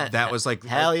 That was like...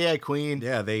 Hell yeah, queen.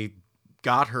 Yeah, they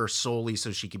got her solely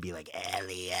so she could be like,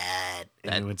 Elliot.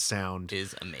 And That it would sound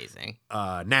is amazing.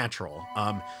 natural.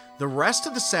 The rest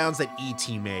of the sounds that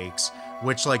E.T. makes,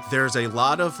 which like there's a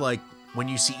lot of like, when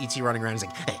you see E.T. running around, he's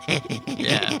like...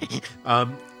 Yeah.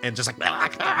 And just like...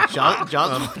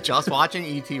 Just watching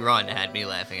E.T. run had me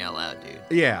laughing out loud, dude.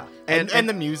 Yeah. And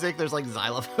the music, there's like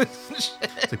xylophones and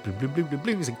shit. It's like bloop, bloop, bloop, bloop,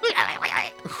 bloop. He's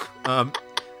like,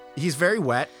 he's very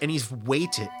wet, and he's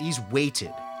weighted.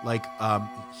 Like,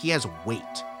 he has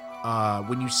weight.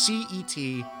 When you see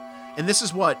E.T., and this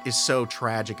is what is so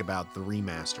tragic about the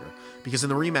remaster, because in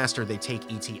the remaster, they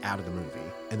take E.T. out of the movie,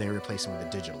 and they replace him with a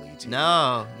digital E.T.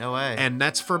 No way. And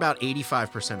that's for about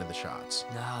 85% of the shots.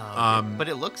 No. But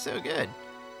it looks so good.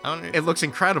 I don't know. It looks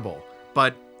incredible,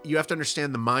 but you have to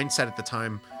understand the mindset at the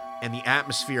time and the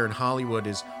atmosphere in Hollywood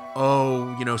is,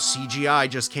 oh, you know, CGI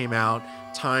just came out,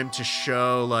 time to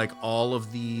show like all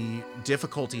of the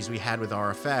difficulties we had with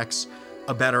our effects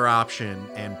a better option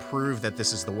and prove that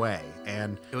this is the way.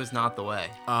 And It was not the way.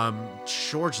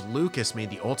 George Lucas made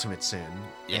the ultimate sin.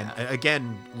 Yeah. And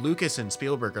again, Lucas and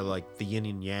Spielberg are like the yin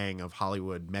and yang of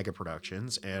Hollywood mega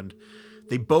productions, and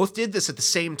they both did this at the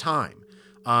same time.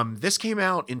 This came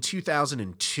out in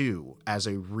 2002 as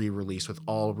a re-release with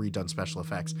all redone special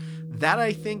effects. That,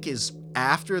 I think, is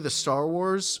after the Star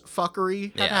Wars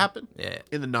fuckery had happened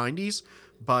in the 90s,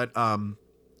 but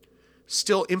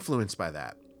still influenced by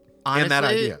that. Honestly, and that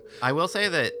idea. I will say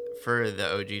that for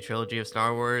the OG trilogy of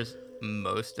Star Wars,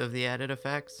 most of the added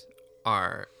effects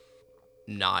are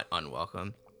not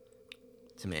unwelcome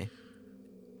to me.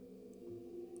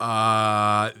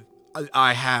 I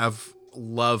have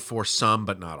love for some,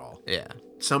 but not all. Yeah.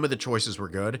 Some of the choices were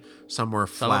good. Some were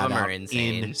Some flat of them out are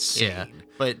insane. insane. Yeah.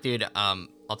 But dude, I'll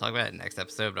talk about it next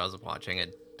episode, but I was watching a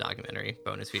documentary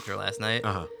bonus feature last night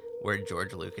where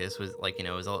George Lucas was like, you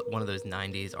know, it was one of those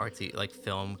 90s artsy like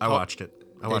film. I watched it.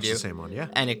 I watched you? the same one, yeah.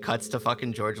 And it cuts to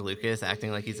fucking George Lucas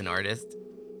acting like he's an artist.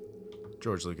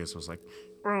 George Lucas was like,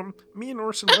 Me and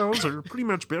Orson Welles are pretty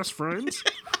much best friends.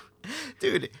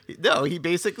 Dude, no, he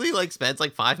basically like spends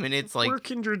like 5 minutes like We're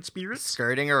kindred spirits.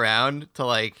 skirting around to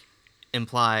like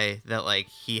imply that like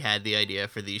he had the idea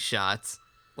for these shots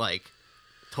like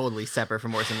totally separate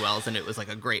from Orson Welles and it was like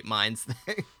a great minds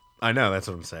thing. I know, that's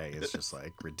what I'm saying. It's just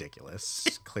like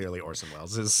ridiculous. Clearly Orson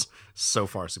Welles is so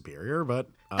far superior, but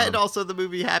And also the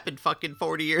movie happened fucking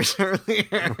 40 years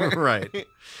earlier. right.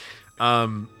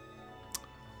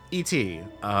 E.T.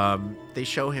 They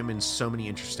show him in so many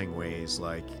interesting ways.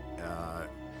 Like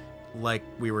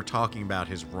we were talking about,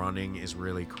 his running is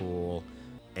really cool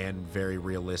and very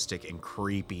realistic and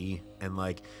creepy. And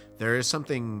like there is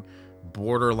something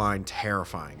borderline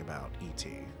terrifying about E.T.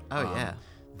 Oh yeah.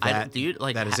 That, do you,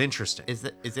 like, that is interesting. Is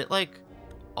it like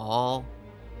all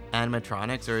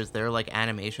animatronics, or is there like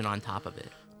animation on top of it?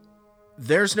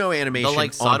 There's no animation The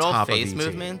like on subtle top face of E.T.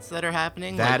 movements that are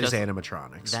happening. That like, is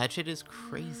animatronics. That shit is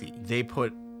crazy. They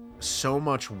put so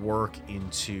much work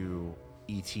into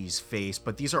E.T.'s face,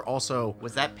 but these are also...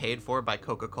 Was that paid for by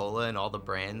Coca-Cola and all the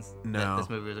brands No. that this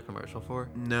movie was a commercial for?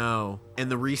 No. And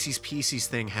the Reese's Pieces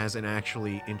thing has an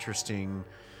actually interesting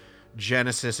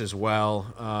genesis as well,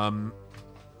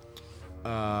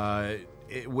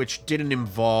 which didn't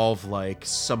involve like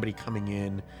somebody coming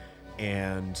in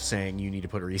and saying you need to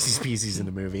put Reese's Pieces in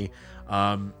the movie.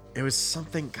 It was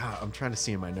something... God, I'm trying to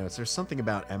see in my notes. There's something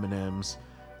about M&M's.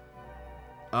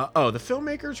 The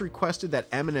filmmakers requested that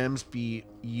M&M's be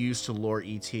used to lure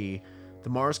E.T. The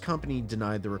Mars company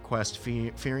denied the request,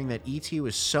 fearing that E.T.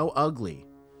 was so ugly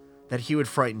that he would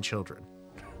frighten children.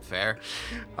 Fair.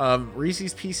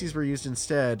 Reese's Pieces were used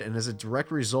instead, and as a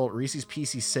direct result, Reese's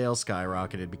Pieces sales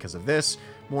skyrocketed because of this.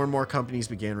 More and more companies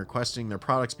began requesting their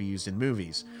products be used in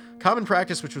movies. Common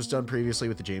practice, which was done previously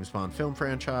with the James Bond film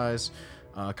franchise.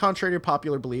 Contrary to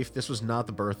popular belief, this was not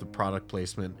the birth of product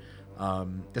placement.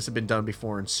 This had been done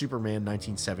before in Superman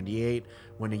 1978,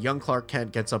 when a young Clark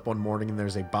Kent gets up one morning and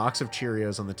there's a box of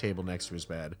Cheerios on the table next to his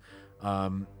bed.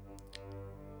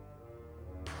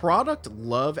 Product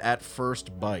love at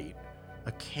first bite.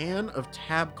 A can of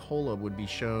Tab Cola would be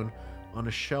shown on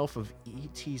a shelf of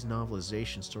E.T.'s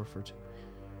novelization store for...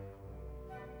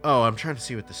 Oh, I'm trying to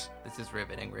see what this... This is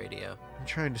riveting radio. I'm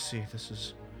trying to see. This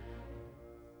is...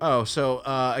 Oh, so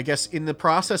I guess in the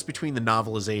process between the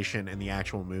novelization and the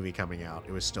actual movie coming out,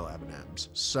 it was still M&M's.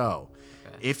 So,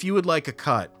 if you would like a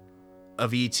cut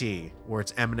of E.T. where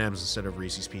it's M&M's instead of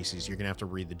Reese's Pieces, you're going to have to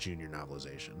read the junior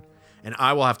novelization. And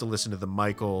I will have to listen to the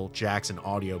Michael Jackson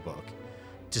audiobook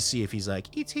to see if he's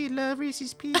like, E.T. loved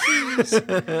Reese's Pieces.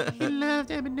 He loved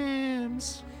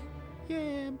M&M's. Yeah,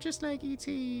 I'm just like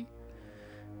E.T.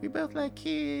 We both like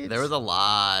kids. There was a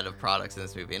lot of products in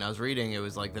this movie, and I was reading, it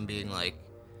was like them being like,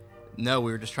 no,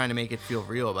 we were just trying to make it feel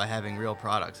real by having real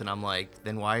products. And I'm like,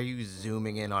 then why are you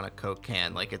zooming in on a Coke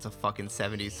can like it's a fucking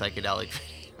 70s psychedelic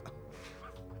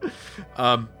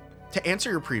video? To answer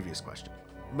your previous question,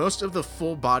 most of the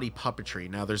full body puppetry,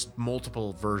 now there's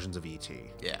multiple versions of E.T.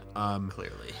 Yeah,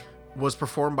 clearly. Was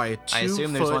performed by a 2 I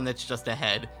assume foot... there's one that's just a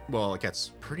head. Well, it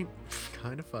gets pretty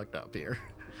kind of fucked up here.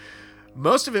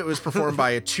 Most of it was performed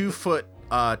by a 2 foot,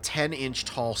 10-inch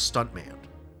tall stuntman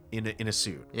in a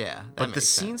suit. Yeah, but the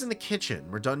scenes in the kitchen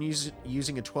were done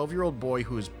using a 12-year-old boy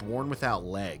who was born without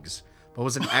legs, but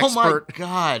was an expert... Oh my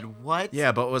god, what?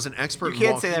 Yeah, but was an expert... You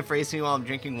can't say that phrase to me while I'm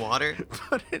drinking water.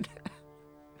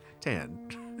 Dan,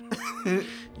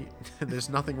 there's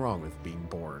nothing wrong with being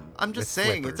born. I'm just with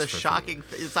saying, it's a flippers for shocking...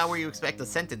 It's not where you expect a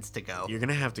sentence to go. You're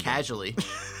gonna have to... Casually.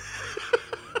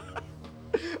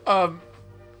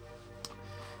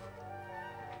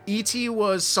 E.T.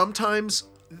 was sometimes...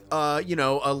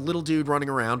 a little dude running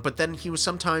around, but then he was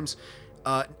sometimes,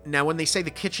 now when they say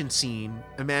the kitchen scene,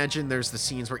 imagine there's the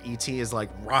scenes where E.T. is like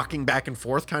rocking back and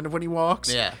forth kind of when he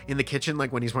walks in the kitchen,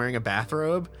 like when he's wearing a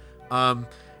bathrobe.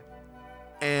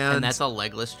 And that's a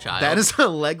legless child. That is a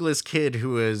legless kid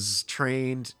who is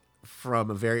trained from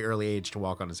a very early age to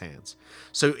walk on his hands.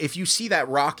 So if you see that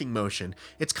rocking motion,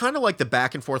 it's kind of like the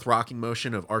back and forth rocking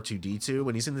motion of R2-D2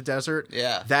 when he's in the desert.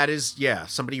 Yeah. That is,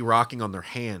 somebody rocking on their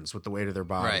hands with the weight of their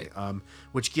body, right.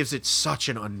 Which gives it such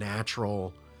an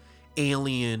unnatural,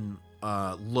 alien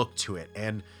look to it.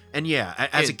 And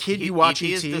as a kid, you watch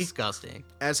E.T. E.T. is disgusting.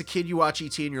 As a kid, you watch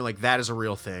E.T. and you're like, that is a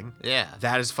real thing. Yeah.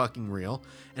 That is fucking real.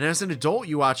 And as an adult,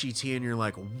 you watch E.T. and you're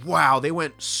like, wow, they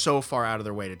went so far out of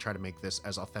their way to try to make this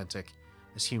as authentic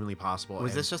as humanly possible.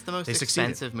 Was this just the most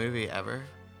expensive movie ever?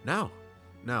 No,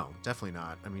 definitely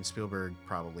not. I mean, Spielberg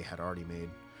probably had already made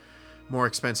more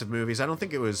expensive movies. I don't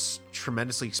think it was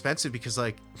tremendously expensive because,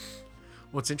 like,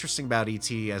 what's interesting about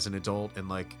E.T. as an adult and,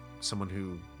 like, someone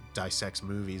who dissects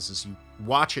movies is you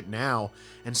watch it now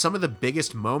and some of the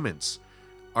biggest moments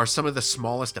are some of the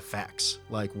smallest effects.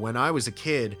 Like when I was a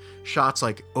kid, shots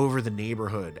like over the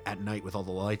neighborhood at night with all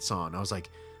the lights on, I was like,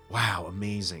 wow,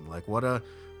 amazing. Like what a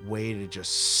way to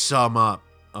just sum up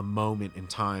a moment in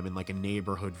time and like a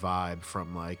neighborhood vibe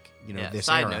from like, you know, this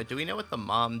Side era. note, do we know what the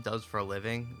mom does for a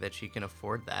living that she can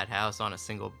afford that house on a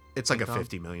single It's like income? a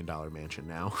 $50 million mansion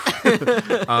now.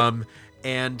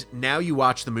 And now you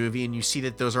watch the movie and you see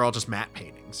that those are all just matte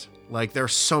paintings. Like, there are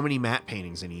so many matte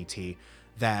paintings in E.T.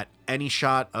 that any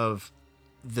shot of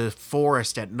the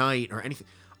forest at night or anything,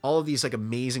 all of these like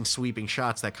amazing sweeping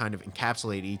shots that kind of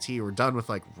encapsulate E.T. were done with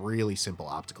like really simple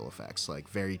optical effects, like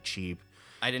very cheap.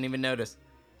 I didn't even notice.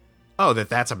 Oh,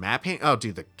 that's a matte paint? Oh,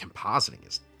 dude, the compositing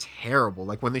is terrible.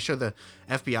 Like when they show the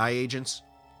FBI agents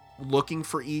looking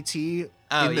for E.T.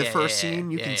 in the first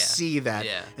scene, you can see that.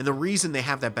 Yeah. And the reason they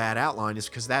have that bad outline is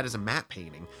because that is a matte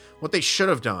painting. What they should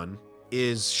have done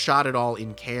is shot it all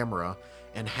in camera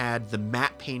and had the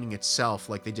matte painting itself,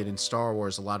 like they did in Star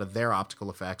Wars, a lot of their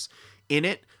optical effects in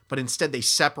it, but instead they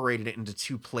separated it into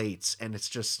two plates, and it's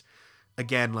just,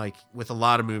 again, like with a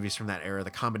lot of movies from that era,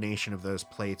 the combination of those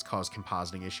plates caused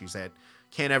compositing issues that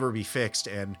can't ever be fixed.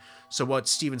 And so what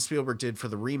Steven Spielberg did for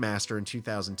the remaster in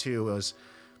 2002 was,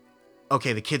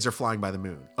 okay, the kids are flying by the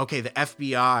moon. Okay, the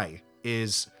FBI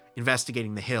is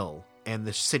investigating the hill, and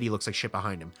the city looks like shit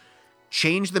behind him.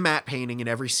 Change the matte painting in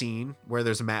every scene where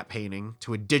there's a matte painting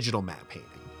to a digital matte painting,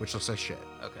 which looks like shit.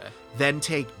 Okay. Then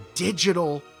take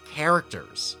digital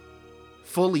characters,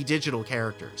 fully digital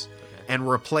characters, and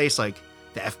replace like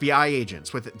the FBI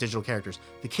agents with digital characters.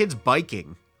 The kids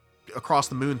biking across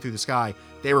the moon through the sky,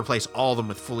 they replace all of them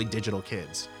with fully digital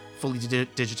kids, fully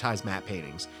digitized matte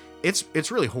paintings.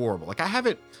 It's really horrible. Like, I have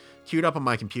it queued up on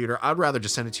my computer. I'd rather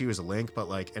just send it to you as a link, but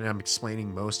like, and I'm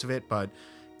explaining most of it, but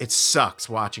it sucks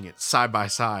watching it side by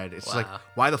side. It's like,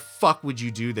 why the fuck would you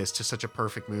do this to such a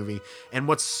perfect movie? And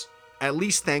what's at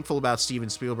least thankful about Steven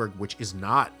Spielberg, which is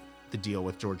not the deal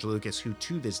with George Lucas, who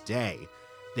to this day,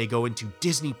 they go into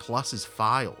Disney Plus's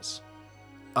files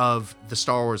of the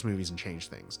Star Wars movies and change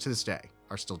things. To this day,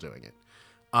 are still doing it.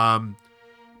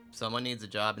 Someone needs a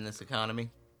job in this economy.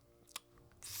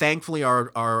 Thankfully,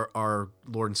 our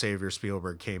Lord and Savior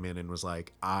Spielberg came in and was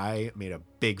like, I made a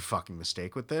big fucking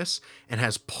mistake with this, and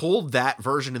has pulled that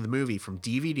version of the movie from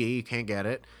DVD. You can't get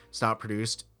it. It's not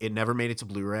produced. It never made it to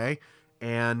Blu-ray.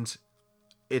 And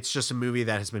it's just a movie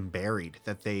that has been buried,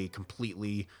 that they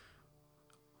completely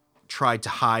tried to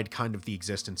hide kind of the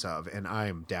existence of. And I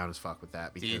am down as fuck with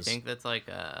that. Because Do you think that's like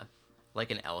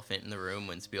an elephant in the room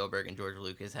when Spielberg and George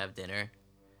Lucas have dinner?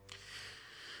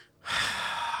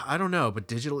 I don't know, but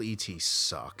digital E.T.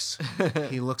 sucks.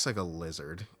 He looks like a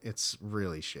lizard. It's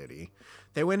really shitty.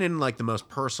 They went in like the most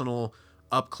personal,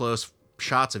 up close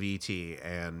shots of E.T.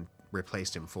 and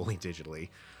replaced him fully digitally.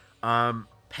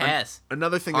 Pass.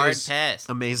 Another thing Hard that's pass.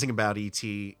 amazing about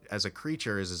E.T. as a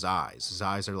creature is his eyes. His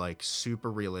eyes are like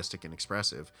super realistic and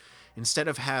expressive. Instead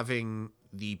of having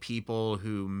the people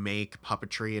who make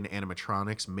puppetry and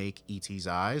animatronics make E.T.'s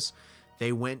eyes,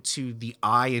 they went to the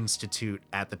Eye Institute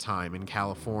at the time in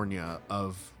California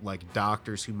of like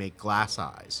doctors who make glass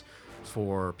eyes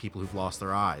for people who've lost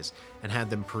their eyes, and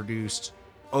had them produced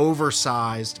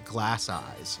oversized glass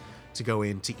eyes to go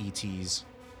into E.T.'s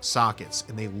sockets.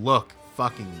 And they look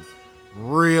fucking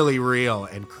really real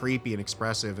and creepy and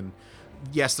expressive. And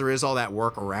yes, there is all that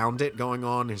work around it going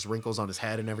on, his wrinkles on his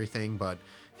head and everything, but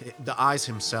the eyes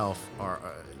himself are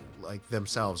like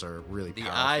themselves are really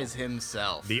powerful. The eyes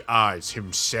himself. The eyes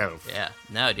himself. Yeah.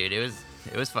 No, dude, it was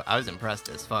I was impressed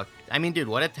as fuck. I mean, dude,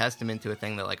 what a testament to a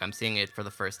thing that like I'm seeing it for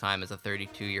the first time as a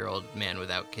 32-year-old man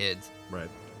without kids. Right.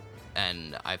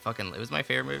 And it was my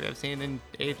favorite movie I've seen in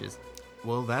ages.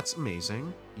 Well, that's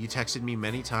amazing. You texted me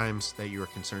many times that you were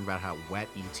concerned about how wet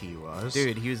E.T. was.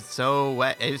 Dude, he was so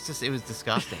wet. It was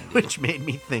disgusting. Which made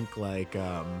me think like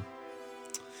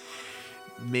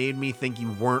made me think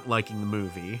you weren't liking the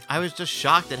movie. I was just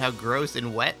shocked at how gross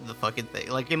and wet the fucking thing.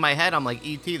 Like in my head, I'm like,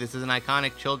 E.T., this is an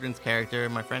iconic children's character.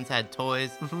 My friends had toys.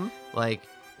 Mm-hmm. Like,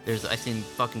 I seen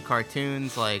fucking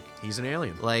cartoons. Like, He's an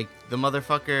alien. like the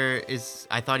motherfucker is.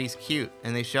 I thought he's cute,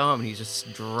 and they show him, and he's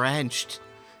just drenched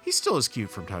He still is cute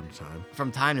from time to time.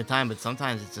 from time to time. But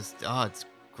sometimes it's just,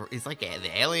 it's like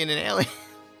the alien in Alien.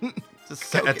 Just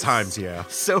soaking, At times, yeah.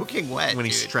 soaking wet. When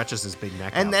he dude. stretches his big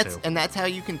neck And out, that's too. and that's how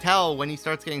you can tell when he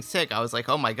starts getting sick. I was like,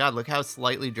 oh my god, look how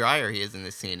slightly drier he is in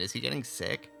this scene. Is he getting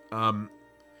sick?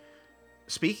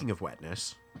 Speaking of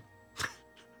wetness,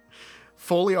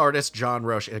 Foley artist John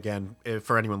Roche, again,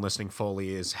 for anyone listening,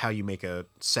 Foley is how you make a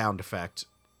sound effect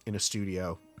in a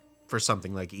studio for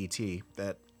something like E.T.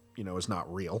 that, is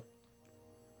not real,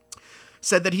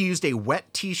 said that he used a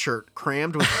wet t-shirt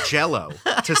crammed with Jell-O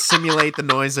to simulate the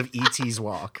noise of E.T.'s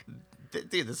walk.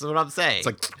 Dude, this is what I'm saying. It's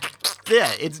like...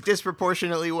 Yeah, it's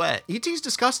disproportionately wet. E.T.'s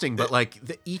disgusting, but like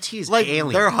the E.T. is Like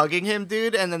alien. they're hugging him,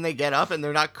 dude, and then they get up and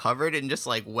they're not covered in just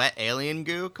like wet alien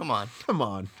goo. Come on, Come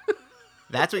on.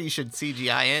 that's what you should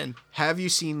CGI in. Have you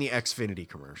seen the Xfinity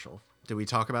commercial? Did we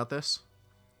talk about this?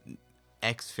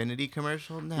 Xfinity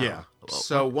commercial? No. Yeah. Well,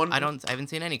 So I haven't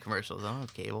seen any commercials. I don't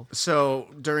have cable. So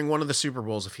during one of the Super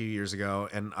Bowls a few years ago,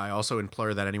 and I also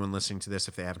implore that anyone listening to this,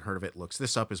 if they haven't heard of it, looks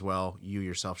this up as well. You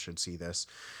yourself should see this.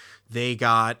 They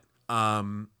got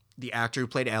the actor who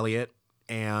played Elliot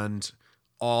and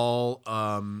all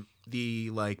the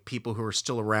like people who are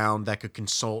still around that could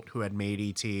consult who had made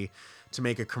E.T. to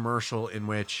make a commercial in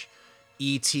which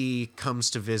E.T.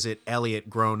 comes to visit Elliot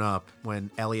grown up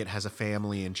when Elliot has a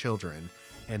family and children,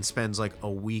 and spends like a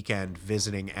weekend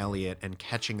visiting Elliot and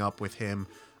catching up with him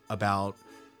about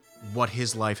what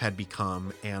his life had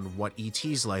become and what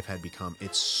E.T.'s life had become.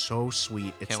 It's so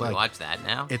sweet. It's Can like, we watch that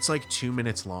now? It's like 2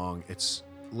 minutes long. It's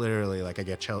literally like I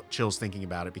get chills thinking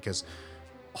about it because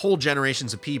whole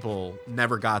generations of people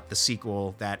never got the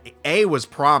sequel that was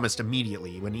promised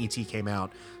immediately when E.T. came out.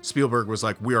 Spielberg was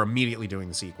like, we're immediately doing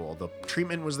the sequel. The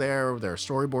treatment was there. There are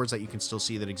storyboards that you can still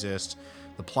see that exist.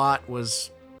 The plot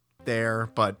was there,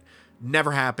 but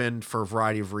never happened for a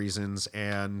variety of reasons,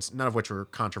 and none of which were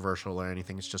controversial or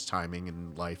anything. It's just timing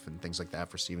and life and things like that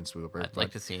for Steven Spielberg. I'd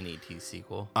like to see an E.T.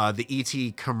 sequel. The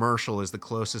E.T. commercial is the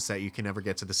closest that you can ever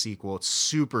get to the sequel. It's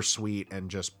super sweet and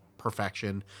just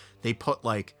perfection. They put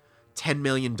like $10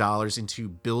 million into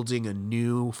building a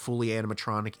new fully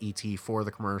animatronic E.T. for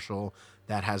the commercial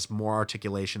that has more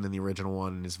articulation than the original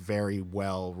one and is very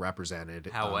well represented.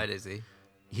 How wet is he?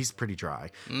 He's pretty dry.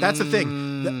 That's the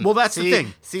thing. Well, that's the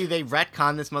thing. See, they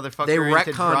retcon this motherfucker They into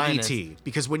retcon dryness. E.T.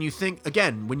 because when you think,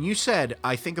 again, when you said,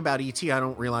 I think about E.T., I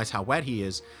don't realize how wet he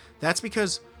is. That's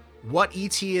because what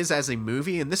E.T. is as a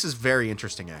movie, and this is very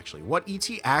interesting actually, what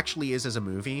E.T. actually is as a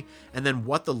movie, and then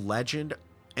what the legend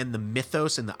and the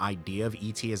mythos and the idea of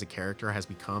E.T. as a character has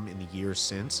become in the years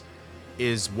since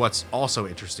is what's also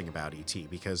interesting about E.T.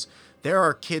 because there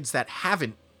are kids that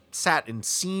haven't sat and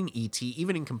seen E.T.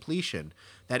 even in completion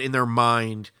that in their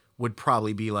mind would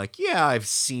probably be like, yeah, I've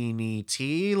seen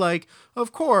E.T. Like,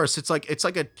 of course. It's like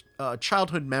a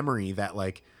childhood memory that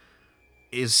like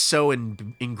is so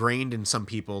ingrained in some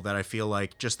people that I feel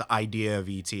like just the idea of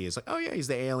E.T. is like, oh yeah, he's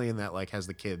the alien that like has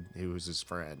the kid who's his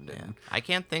friend. Yeah. And I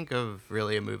can't think of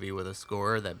really a movie with a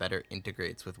score that better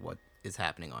integrates with what is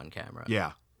happening on camera.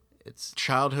 yeah, It's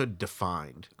childhood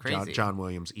defined. Crazy. John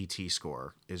Williams' E.T.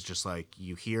 score is just like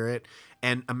you hear it,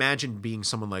 and imagine being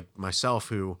someone like myself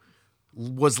who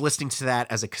was listening to that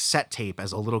as a cassette tape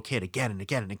as a little kid again and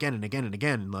again and again and again and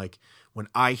again. And like when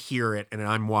I hear it and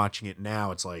I'm watching it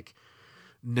now, it's like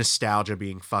nostalgia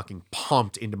being fucking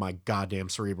pumped into my goddamn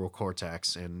cerebral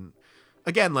cortex. And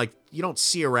again, like you don't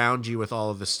see around you with all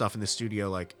of this stuff in the studio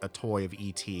like a toy of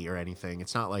E.T. or anything.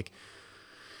 It's not like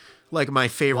my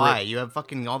favorite. why you have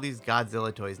fucking all these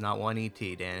Godzilla toys, not one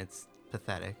E.T. Dan. It's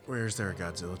pathetic. Where's there a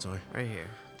Godzilla toy? Right here.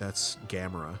 That's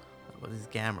Gamera. What is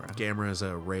Gamera? Gamera is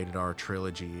a rated R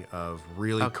trilogy of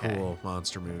really Okay. cool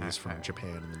monster movies from Alright.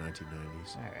 Japan in the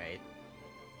 1990s. All right.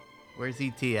 Where's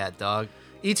E.T. at, dog?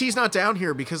 E.T.'s not down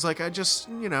here because like I just,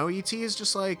 E.T. is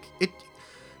just like it.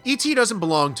 E.T. doesn't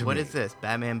belong to me. What is this?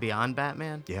 Batman Beyond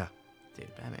Batman? Yeah.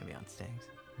 Dude, Batman Beyond stinks.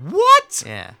 What?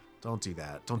 Yeah. Don't do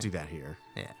that. Don't do that here.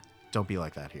 Yeah. Don't be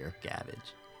like that here.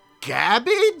 Gabbage.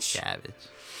 Cabbage? Gabbage.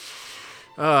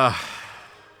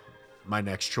 My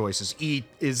next choice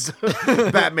is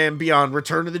Batman Beyond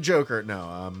Return of the Joker.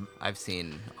 No, I've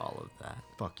seen all of that.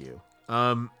 fuck you.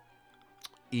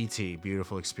 E.T.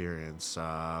 Beautiful experience.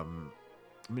 I'm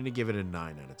going to give it a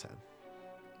 9 out of 10.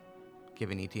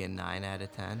 Giving E.T. a 9 out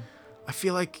of 10. I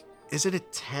feel like, is it a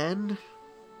 10?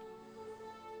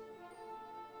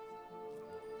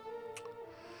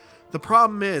 The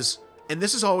problem is, and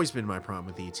this has always been my problem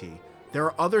with E.T., there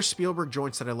are other Spielberg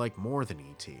joints that I like more than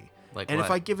E.T. Like and what?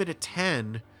 if I give it a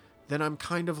 10, then I'm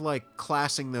kind of like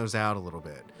classing those out a little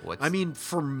bit. What's- I mean,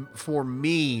 for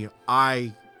me,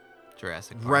 I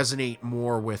Jurassic Park. resonate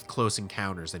more with Close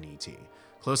Encounters than E.T.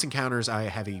 Close Encounters, I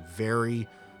have a very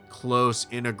close,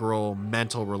 integral,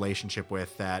 mental relationship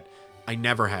with that I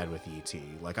never had with E.T.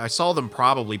 Like, I saw them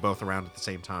probably both around at the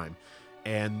same time.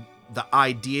 And the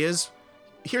ideas...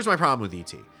 Here's my problem with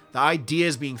E.T. The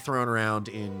ideas being thrown around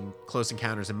in Close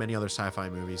Encounters and many other sci-fi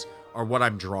movies are what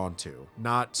I'm drawn to,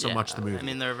 not so Yeah, much the movie. I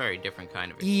mean, they're a very different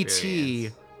kind of experience.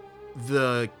 E.T.,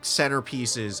 the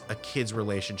centerpiece is a kid's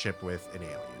relationship with an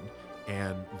alien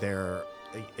and their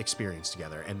experience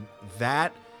together. And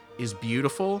that is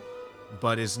beautiful,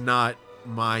 but is not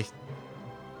my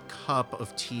cup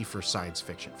of tea for science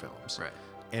fiction films. Right.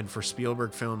 And for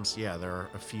Spielberg films, yeah, there are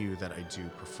a few that I do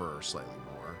prefer slightly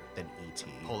more than E.T.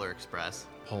 Polar Express.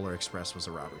 Polar Express was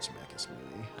a Robert Zemeckis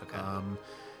movie. Okay.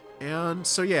 And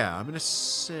so, yeah, I'm going to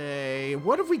say,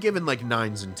 what have we given like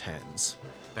 9s and 10s?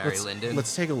 Barry Lyndon.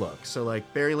 Let's take a look. So,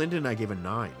 like, Barry Lyndon, I gave a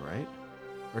 9, right?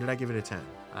 Or did I give it a 10?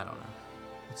 I don't know.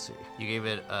 Let's see. You gave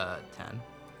it a 10.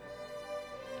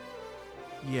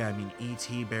 Yeah, I mean,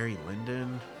 E.T., Barry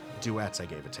Lyndon, duets, I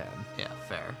gave a 10. Yeah,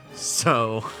 fair.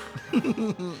 So,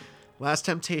 Last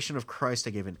Temptation of Christ,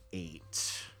 I gave an 8.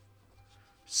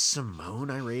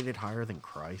 Simone, I rated higher than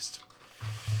Christ.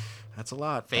 That's a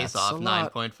lot. Face That's Off, a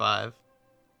lot. 9.5.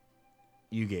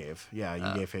 You gave. Yeah,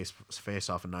 you gave Face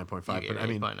Off a 9.5. You But gave I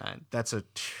mean, 8.9. that's a,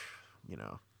 you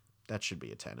know, that should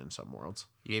be a 10 in some worlds.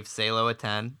 You gave Salo a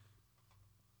 10.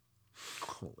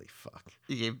 Holy fuck.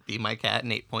 You gave Be My Cat an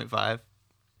 8.5.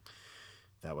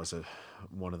 That was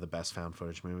one of the best found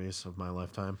footage movies of my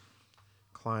lifetime.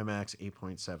 Climax,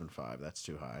 8.75. That's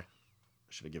too high. I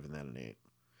should have given that an 8.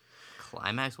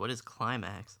 Climax? What is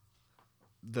Climax?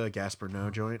 The Gaspar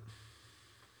Noé joint.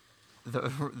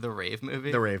 The rave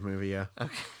movie? The rave movie, yeah.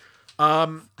 Okay.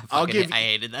 I'll give. I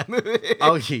hated that movie.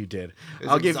 Oh, you did. It was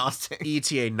I'll exhausting. give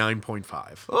ETA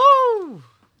 9.5. Ooh!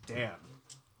 Damn.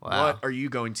 Wow. What are you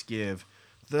going to give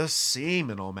the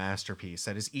seminal masterpiece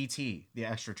that is E.T., the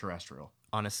extraterrestrial?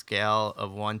 On a scale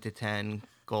of 1 to 10,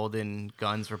 golden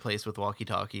guns replaced with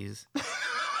walkie-talkies.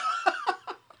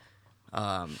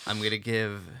 I'm going to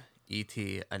give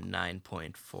E.T. a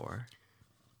 9.4.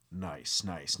 Nice,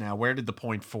 nice. Now, where did the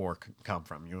 0.4 come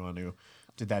from? You want to?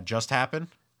 Did that just happen?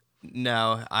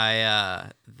 No,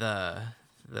 the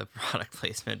product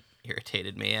placement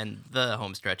irritated me, and the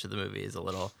home stretch of the movie is a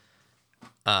little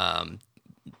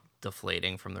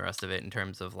deflating from the rest of it in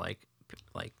terms of like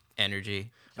energy.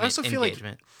 I also feel like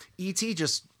engagement. E.T.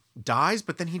 just dies,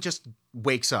 but then he just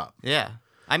wakes up. Yeah.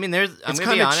 I mean, I'm It's going to be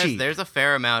kinda honest, cheap. there's a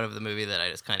fair amount of the movie that I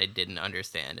just kind of didn't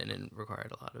understand and it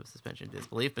required a lot of suspension of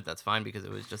disbelief, but that's fine because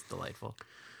it was just delightful.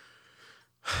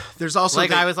 There's also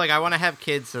I was like, I want to have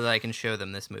kids so that I can show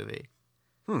them this movie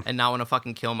and not want to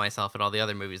fucking kill myself at all the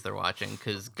other movies they're watching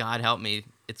because God help me,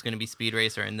 it's going to be Speed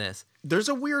Racer in this. there's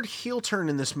a weird heel turn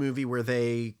in this movie where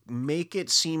they make it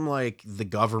seem like the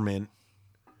government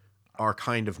are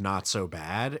kind of not so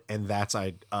bad, and that's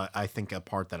I think a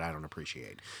part that I don't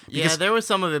appreciate. Yeah, there was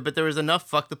some of it, but there was enough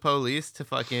fuck the police to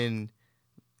fucking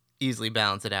easily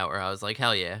balance it out where I was like,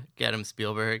 hell yeah, get him,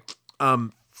 Spielberg.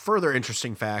 Further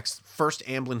interesting facts: first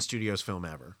Amblin Studios film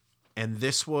ever, and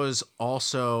this was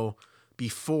also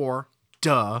before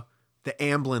the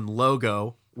Amblin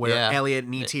logo where Yeah. Elliot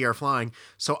and E.T. are flying.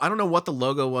 So I don't know what the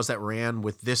logo was that ran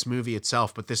with this movie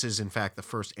itself, but this is in fact the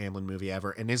first Amblin movie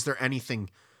ever. And is there anything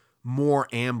more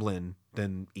Amblin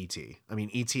than E.T.? I mean,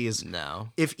 E.T. is... No.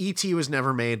 If E.T. was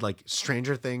never made, like,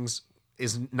 Stranger Things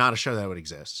is not a show that would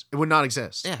exist. It would not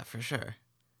exist. Yeah, for sure.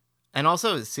 And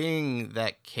also seeing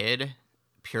that kid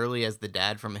purely as the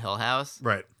dad from Hill House.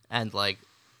 Right. And like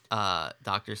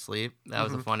Dr. Sleep, that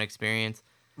was a fun experience.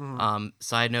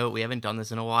 Side note, we haven't done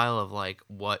this in a while of like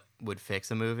what would fix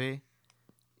a movie,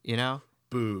 you know?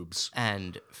 Boobs.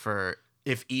 And for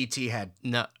If E.T. had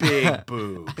no big I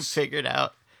boobs. figured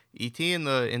out E.T.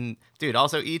 dude,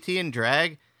 also E.T. and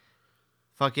drag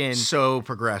fucking So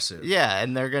progressive. yeah,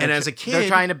 and they're gonna And as a they're kid-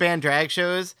 trying to ban drag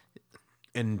shows.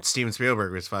 And Steven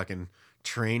Spielberg was fucking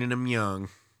training him young.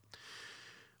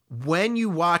 When you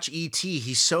watch E.T.,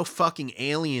 he's so fucking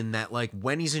alien that, like,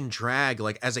 when he's in drag,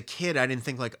 like, as a kid, I didn't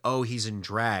think, like, oh, he's in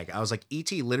drag. I was like,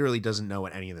 E.T. literally doesn't know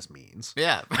what any of this means.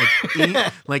 Yeah.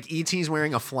 Like, E.T.'s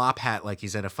wearing a flop hat like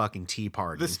he's at a fucking tea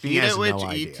party. The He speed has at which no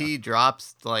idea. E.T.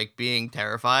 drops like being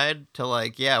terrified to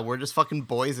like, yeah, we're just fucking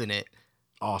boys in it.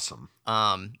 Awesome.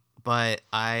 But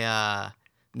I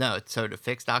no, so to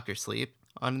fix Dr. Sleep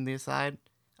on the aside,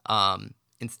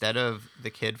 instead of the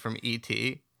kid from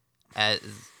E.T. as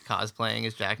cosplaying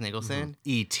as Jack Nicholson,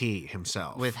 E.T.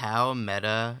 himself. with how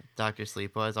meta Dr.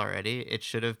 Sleep was already, it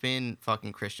should have been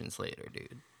fucking Christian Slater,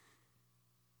 dude.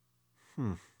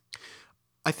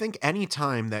 I think any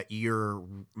time that you're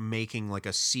making like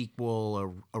a sequel,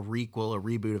 a requel, a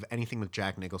reboot of anything with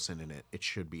Jack Nicholson in it, it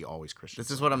should be always Christian.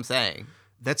 This is what I'm saying.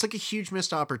 That's like a huge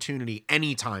missed opportunity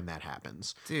anytime that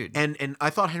happens. Dude. And I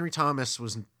thought Henry Thomas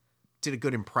did a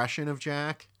good impression of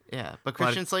Jack. Yeah, but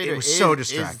Christian Slater it was is, so is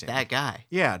distracting. that guy.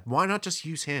 Yeah, why not just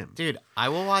use him? Dude, I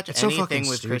will watch It's so anything fucking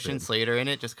with Christian stupid. Slater in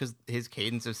it just because his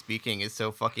cadence of speaking is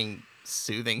so fucking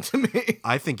soothing to me.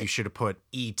 I think you should have put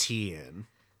E.T. in.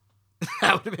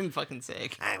 That would have been fucking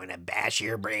sick. I'm gonna bash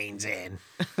your brains in.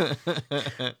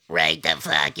 Right the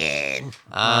fuck in.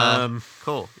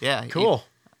 Cool. Yeah. Cool.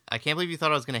 I can't believe you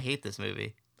thought I was going to hate this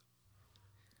movie.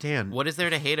 Dan, What is there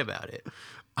to hate about it?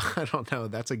 I don't know.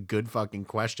 That's a good fucking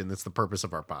question. That's the purpose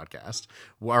of our podcast.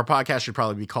 Well, our podcast should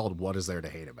probably be called What Is There to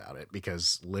Hate About It?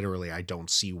 Because literally I don't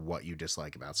see what you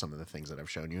dislike about some of the things that I've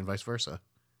shown you and vice versa.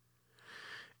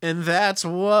 And that's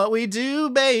what we do,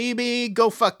 baby. Go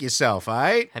fuck yourself, all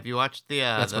right? Have you watched the...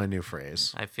 That's my new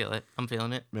phrase. I feel it. I'm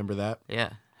feeling it. Remember that?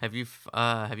 Yeah. Have you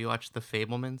watched The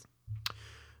Fabelmans?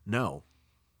 No.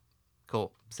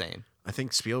 Cool. Same. I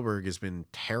think Spielberg has been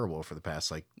terrible for the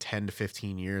past 10 to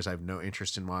 15 years. I have no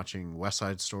interest in watching West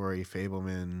Side Story,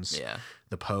 Fabelmans,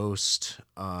 The Post.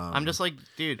 I'm just like,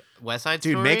 dude, West Side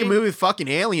Story? Dude, make a movie with fucking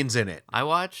aliens in it. I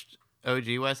watched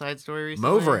OG West Side Story recently.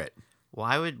 I'm over it.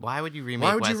 Why would you remake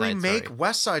Why would West you Side remake Story?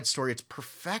 West Side Story? It's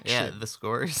perfection. Yeah, the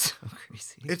score is so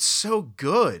crazy. It's so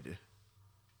good.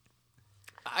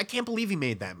 I can't believe he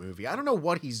made that movie. I don't know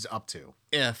what he's up to.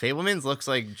 Yeah, Fabelmans looks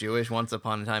like Jewish Once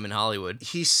Upon a Time in Hollywood.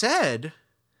 He said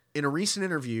in a recent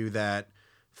interview that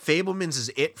Fabelmans is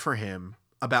it for him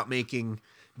about making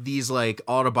these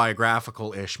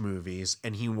autobiographical-ish movies,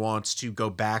 and he wants to go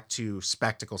back to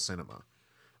spectacle cinema.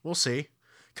 We'll see.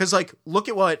 Because look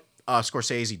at what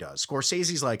Scorsese does.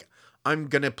 Scorsese's I'm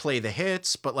going to play the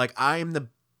hits, but I'm the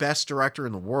best director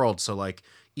in the world, so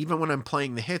even when I'm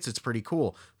playing the hits, it's pretty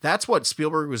cool. That's what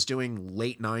Spielberg was doing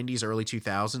late 90s, early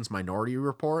 2000s, Minority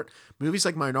Report. Movies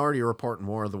like Minority Report and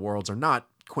War of the Worlds are not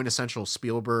quintessential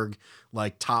Spielberg,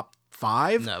 top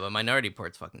 5. No, but Minority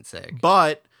Report's fucking sick.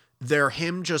 But they're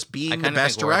him just being the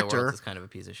best War of the director. Worlds is kind of a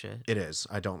piece of shit. It is.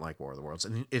 I don't like War of the Worlds.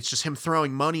 And it's just him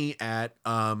throwing money at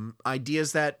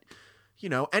ideas that,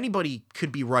 anybody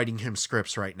could be writing him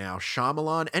scripts right now.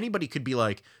 Shyamalan, anybody could be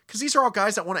because these are all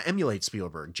guys that want to emulate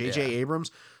Spielberg. J.J.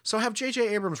 Abrams. So have J.J.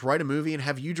 Abrams write a movie and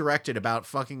have you directed about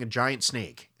fucking a giant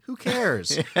snake. Who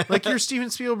cares? You're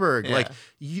Steven Spielberg.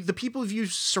 Yeah. The people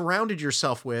you've surrounded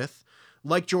yourself with,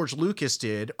 like George Lucas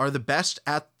did, are the best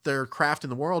at their craft in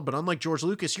the world. But unlike George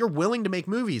Lucas, you're willing to make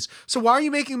movies. So why are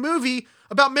you making a movie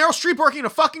about Meryl Streep working in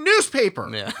a fucking newspaper?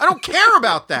 Yeah. I don't care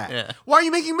about that. Yeah. Why are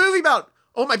you making a movie about,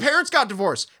 oh, my parents got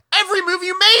divorced? Every movie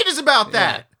you made is about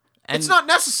that. Yeah. It's not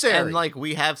necessary. And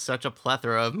we have such a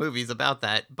plethora of movies about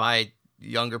that by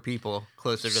younger people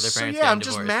closer to their parents. I'm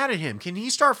just mad at him. Can he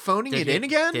start phoning it in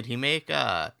again? Did he make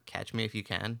Catch Me If You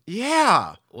Can?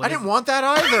 Yeah. I didn't want that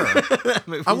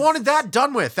either. I wanted that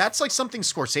done with. That's something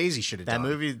Scorsese should have done. That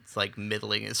movie's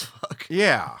middling as fuck.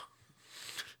 Yeah.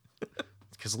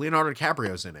 Because Leonardo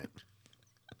DiCaprio's in it.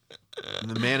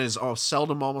 And the man has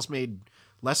seldom almost made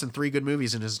less than 3 good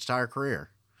movies in his entire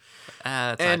career.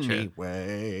 That's not true.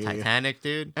 Anyway. Titanic,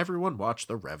 dude. Everyone watch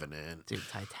The Revenant. Dude,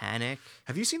 Titanic.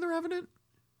 Have you seen The Revenant?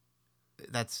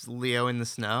 That's Leo in the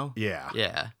Snow? Yeah.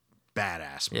 Yeah.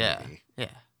 Badass movie. Yeah.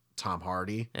 Yeah. Tom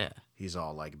Hardy. Yeah. He's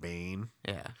all like Bane.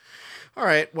 Yeah. All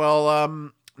right.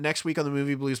 Well, next week on the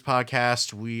Movie Blues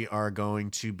podcast, we are going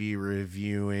to be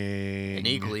reviewing An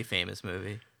equally famous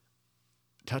movie.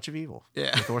 Touch of Evil.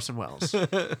 Yeah. With Orson Welles.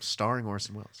 Starring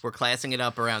Orson Welles. We're classing it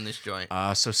up around this joint.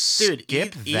 So Dude,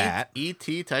 skip that.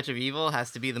 E.T. Touch of Evil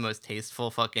has to be the most tasteful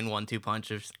fucking 1-2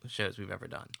 punch of shows we've ever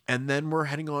done. And then we're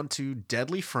heading on to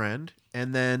Deadly Friend.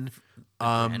 And then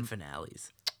And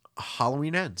finales.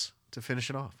 Halloween Ends to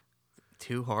finish it off.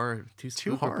 Two horror, two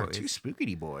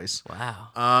spookity boys.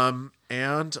 Wow.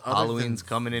 And Halloween's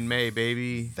coming in May,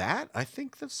 baby. That, I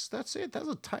think that's it. That's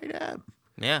a tight app.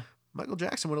 Yeah. Michael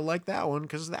Jackson would have liked that one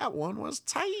because that one was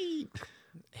tight.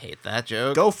 Hate that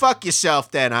joke. Go fuck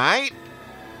yourself then, alright?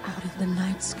 Out of the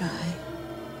night sky,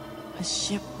 a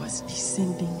ship was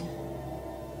descending,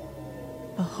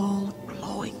 the hull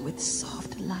glowing with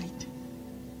soft light,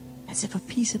 as if a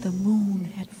piece of the moon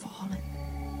had fallen.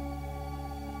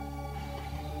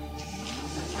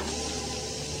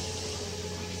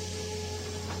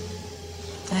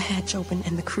 The hatch opened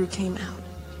and the crew came out.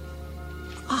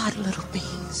 Odd little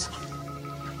beings,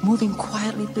 moving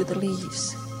quietly through the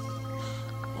leaves,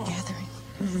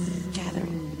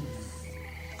 gathering.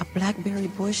 A blackberry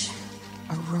bush,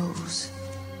 a rose,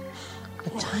 a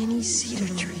tiny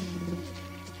cedar tree.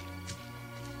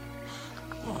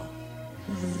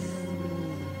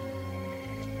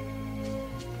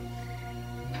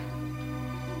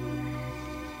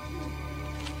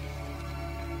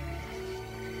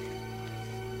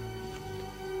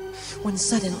 When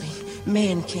suddenly,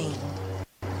 man came.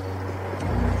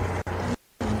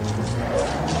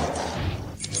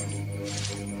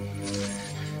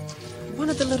 One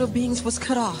of the little beings was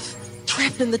cut off,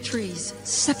 trapped in the trees,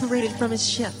 separated from his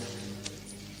ship.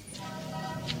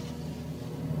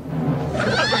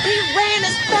 He ran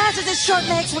as fast as his short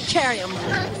legs would carry him.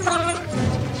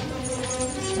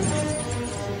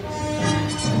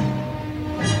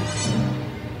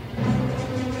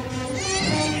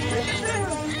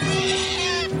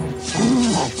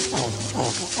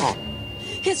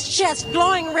 chest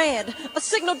glowing red, a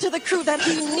signal to the crew that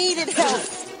he needed help.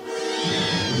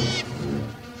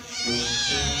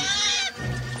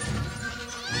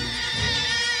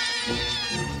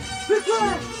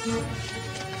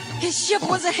 His ship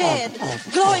was ahead,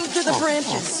 glowing through the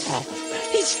branches.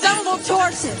 He stumbled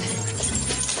towards it,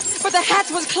 but the hatch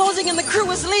was closing and the crew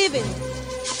was leaving.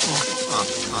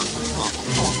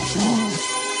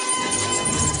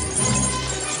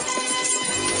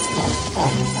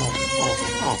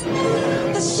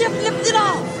 The ship lifted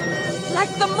off,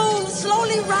 like the moon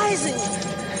slowly rising,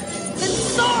 then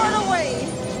soared away,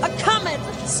 a comet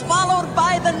swallowed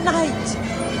by the night.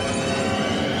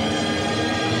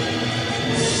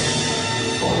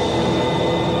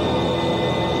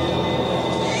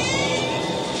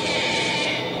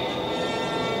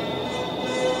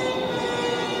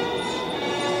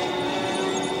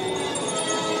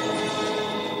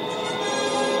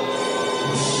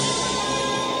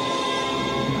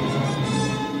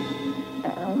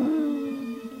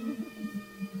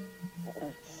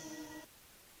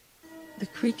 The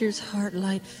creature's heart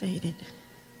light faded.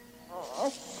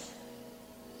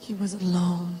 He was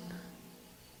alone,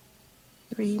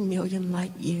 3 million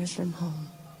light years from home.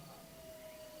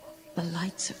 The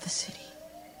lights of the city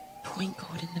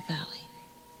twinkled in the valley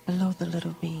below the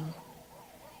little being.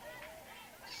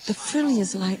 The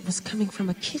friendliest light was coming from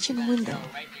a kitchen window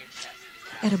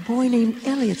at a boy named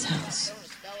Elliot's house.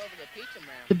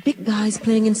 The big guys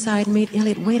playing inside made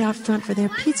Elliot wait out front for their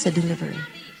pizza delivery.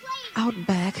 Out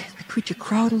back, the creature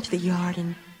crawled into the yard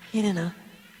and hid in a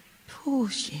tool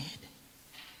shed.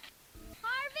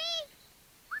 Harvey?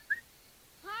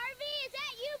 Harvey, is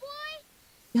that you,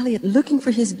 boy? Elliot, looking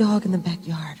for his dog in the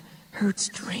backyard, heard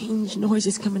strange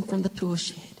noises coming from the tool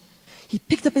shed. He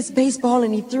picked up his baseball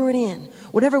and he threw it in.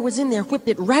 Whatever was in there whipped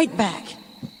it right back.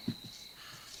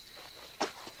 Look,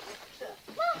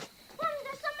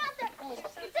 there's some other.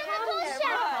 It's in the tool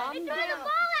shed. It threw the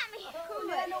ball at me.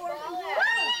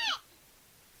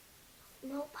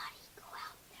 Nobody go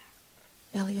out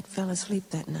there. Elliot fell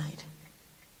asleep that night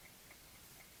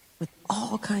with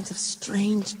all kinds of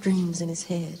strange dreams in his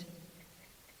head.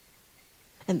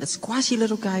 And the squashy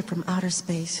little guy from outer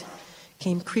space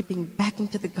came creeping back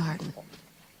into the garden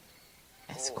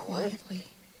as quietly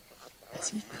as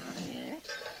he could.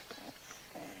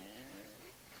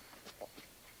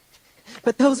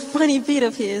 But those funny feet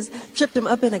of his tripped him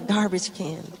up in a garbage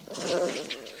can.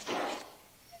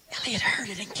 Elliot heard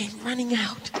it and came running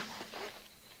out.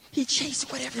 He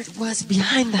chased whatever it was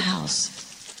behind the house,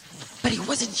 but he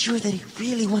wasn't sure that he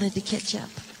really wanted to catch up.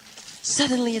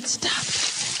 Suddenly it stopped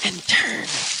and turned.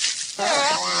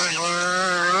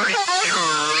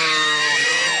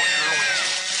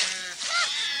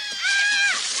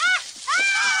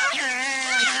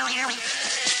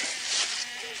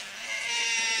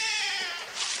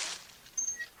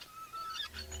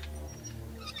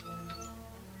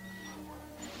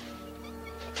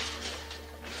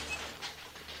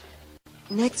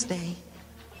 Next day,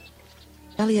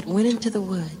 Elliot went into the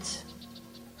woods.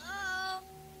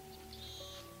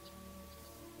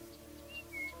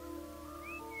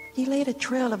 He laid a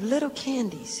trail of little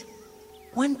candies,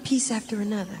 one piece after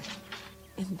another,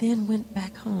 and then went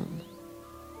back home.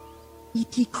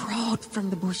 E.T. crawled from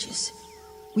the bushes.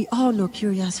 We all know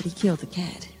curiosity killed the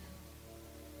cat,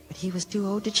 but he was too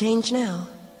old to change now.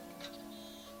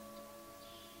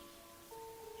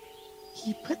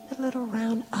 He put the little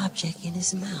round object in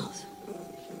his mouth.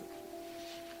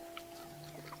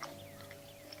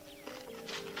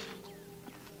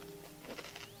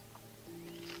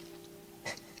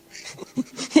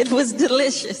 It was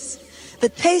delicious. The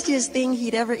tastiest thing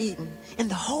he'd ever eaten in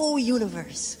the whole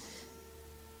universe.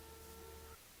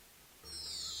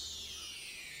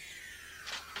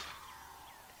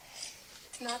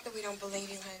 It's not that we don't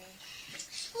believe you, honey.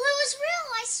 Well, it was real,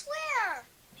 I swear.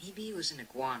 Maybe it was an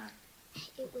iguana.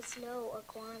 It was no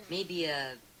iguana. Maybe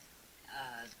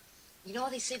you know how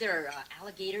they say there are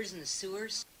alligators in the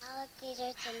sewers?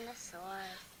 Alligators in the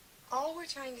sewers. All we're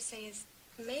trying to say is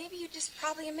maybe you just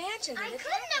probably imagined it. I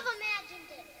couldn't have imagined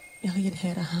it. Elliot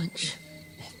had a hunch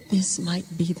that this might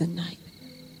be the night.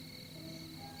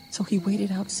 So he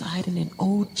waited outside in an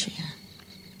old chair.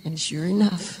 And sure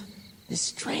enough, this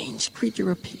strange creature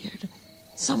appeared.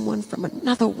 Someone from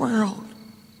another world.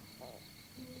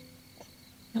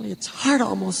 Elliot's heart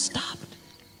almost stopped.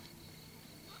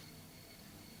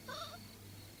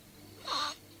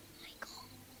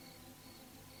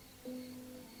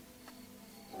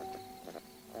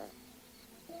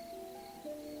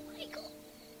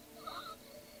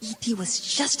 E.T. was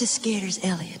just as scared as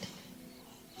Elliot.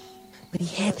 But he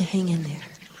had to hang in there.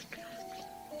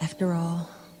 After all,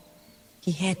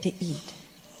 he had to eat.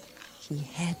 He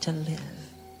had to live.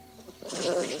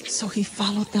 So he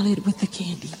followed Elliot with the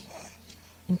candy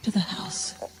into the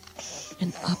house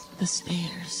and up the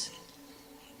stairs.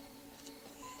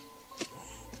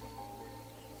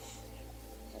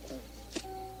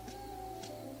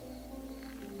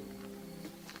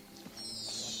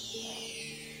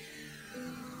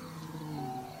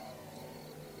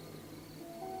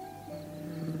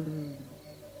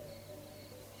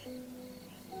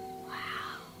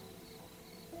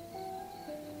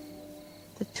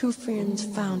 The two friends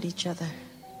found each other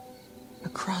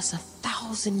across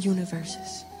 1,000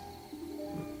 universes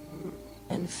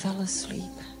and fell asleep.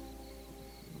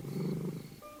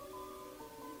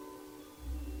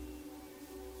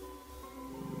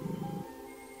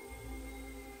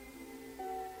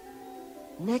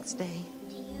 Next day,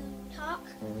 Do you talk?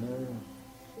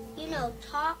 You know,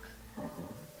 talk.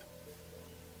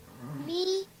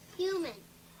 Me, human.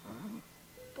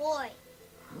 Boy.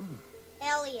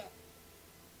 Elliot.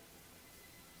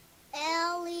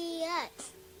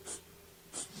 Elliot.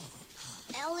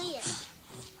 Elliot.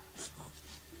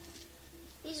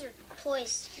 These are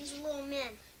toys. These are little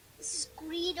men. This is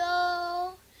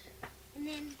Greedo. And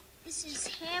then this is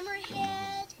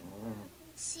Hammerhead.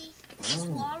 Let's see. This is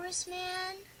Walrus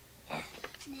Man.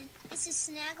 And then this is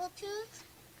Snaggletooth.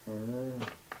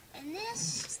 And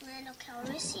this is Lando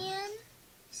Calrissian.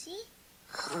 See?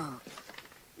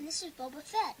 And this is Boba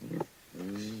Fett.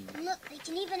 And look, they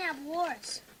can even have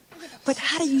wars. Look at this. but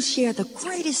how do you share the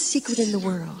greatest secret in the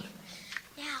world?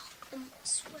 Now,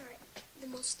 swear it. The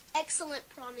most excellent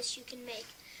promise you can make.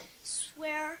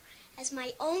 Swear as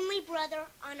my only brother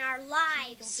on our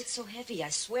lives. It's so heavy, I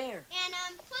swear. And,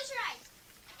 close your eyes.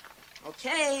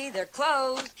 Okay, they're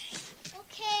closed.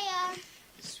 Okay,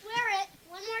 swear it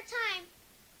one more time.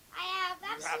 I have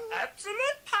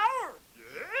Absolute power.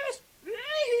 Yes.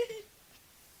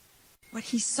 What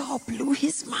he saw blew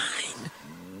his mind.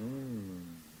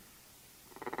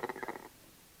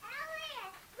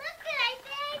 Elliot, look what I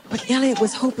made. But Elliot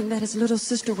was hoping that his little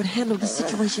sister would handle the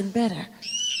situation better.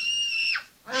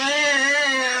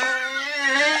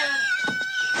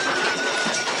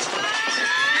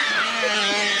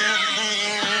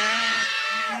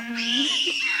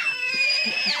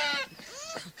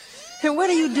 And what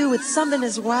do you do with something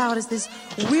as wild as this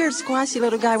weird, squashy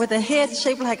little guy with a head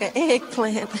shaped like an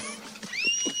eggplant?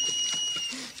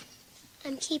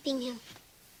 I'm keeping him.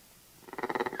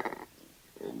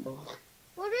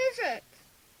 What is it?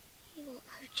 He won't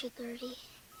hurt you, Gertie.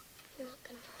 You're not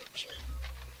gonna hurt you.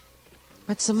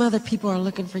 But some other people are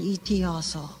looking for E.T.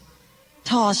 also.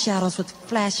 Tall shadows with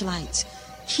flashlights,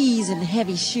 keys, and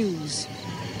heavy shoes.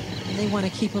 And they want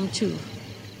to keep him too.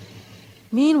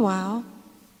 Meanwhile,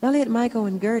 Elliot, Michael,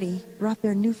 and Gertie brought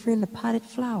their new friend a potted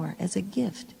flower as a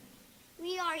gift.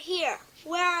 We are here.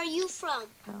 Where are you from?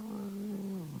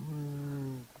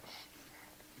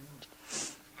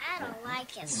 I don't like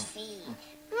his feet.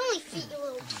 They're only feet, you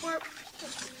little twerp.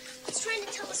 He's trying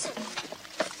to tell us something.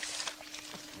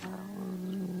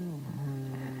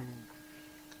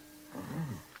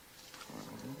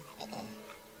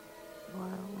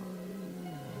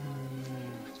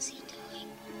 What's he doing?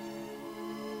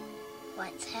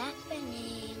 What's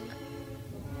happening?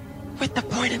 With the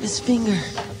point of his finger,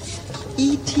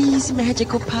 E.T.'s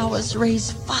magical powers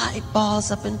raised 5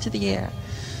 balls up into the air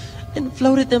and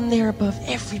floated them there above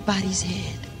everybody's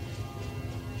head.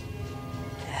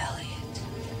 Elliot.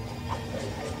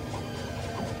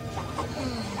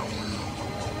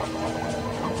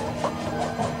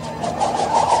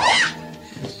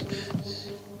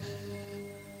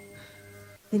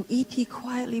 Then E.T.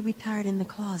 quietly retired in the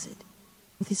closet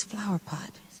with his flower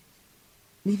pot,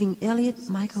 leaving Elliot,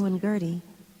 Michael, and Gertie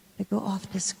to go off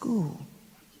to school.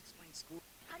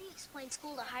 How do you explain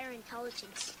school to higher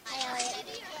intelligence? Hi,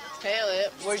 Elliot. Hey,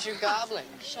 Elliot, where's your goblin?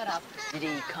 Shut up. Did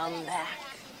he come back?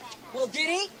 Well, did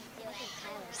he?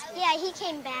 Yeah, he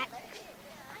came back.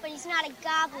 But he's not a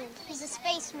goblin. He's a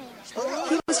spaceman.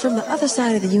 He was from the other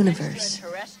side of the universe,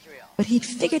 Terrestrial. but he'd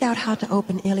figured out how to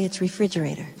open Elliot's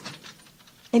refrigerator.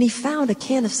 And he found a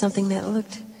can of something that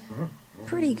looked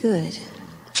pretty good.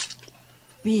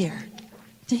 Beer.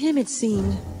 To him it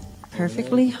seemed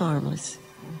perfectly harmless.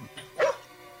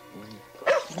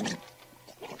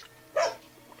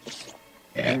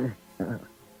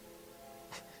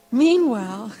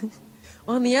 Meanwhile,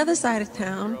 on the other side of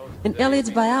town, in Elliot's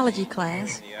biology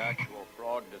class, The actual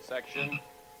frog dissection,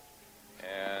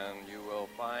 and you will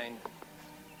find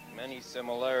many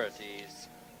similarities.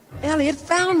 Elliot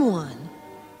found one.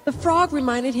 The frog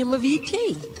reminded him of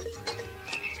E.T. Back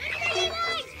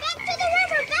to the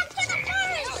river! Back to the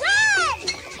forest! Run!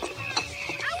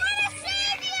 I want to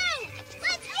save you!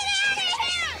 Let's get out of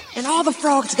here! and all the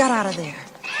frogs got out of there.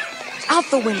 Out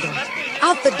the window,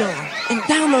 out the door, and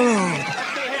down the road.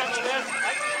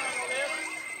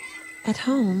 At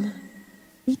home,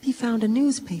 E.T. found a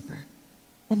newspaper,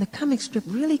 and the comic strip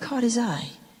really caught his eye.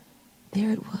 There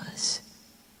it was.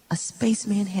 A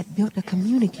spaceman had built a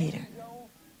communicator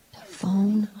to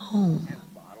phone home.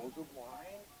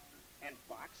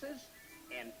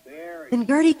 Then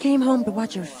Gertie came home to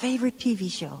watch her favorite TV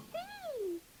show.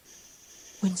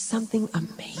 When something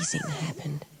amazing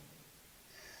happened.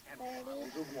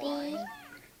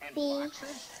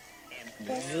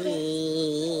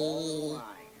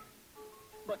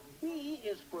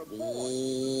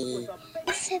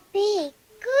 It's a bee.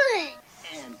 Good.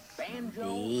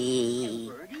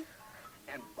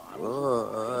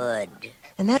 Good.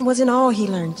 And that wasn't all he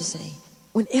learned to say.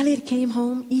 When Elliot came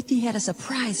home, E.T. had a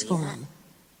surprise for him.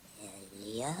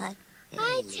 Elliot.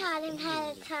 I taught him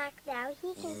how to talk now.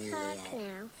 He can talk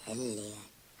now. Elliot.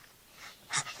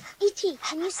 E.T.,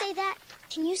 can you say that?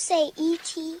 Can you say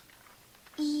E.T.?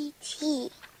 E.T.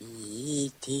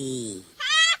 E.T.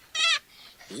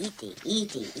 E.T.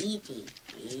 E.T. E.T.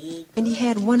 E.T. And he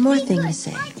had one more thing to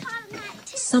say.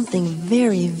 Something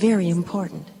very, very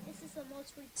important.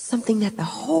 Something that the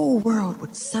whole world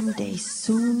would someday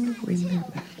soon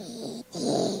remember.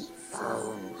 E.T.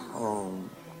 Phone home.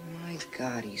 Oh my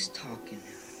God, he's talking.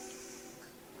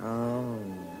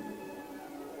 Home.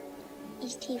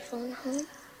 E.T. phone home?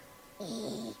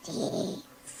 E.T.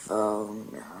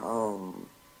 Phone home.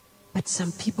 But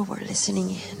some people were listening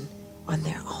in on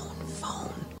their own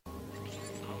phone.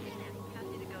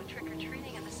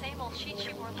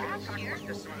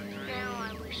 Now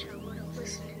I wish I would have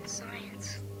listened in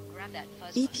science.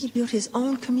 E.T. built his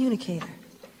own communicator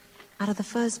out of the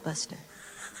fuzzbuster,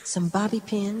 some bobby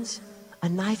pins, a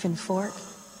knife and fork,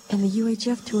 and the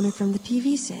UHF tuner from the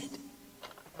TV set.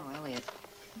 Oh, Elliot.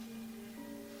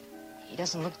 He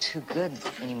doesn't look too good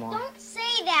anymore. Don't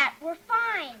say that. We're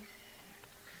fine.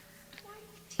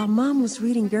 While Mom was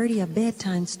reading Gertie a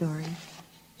bedtime story,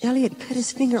 Elliot cut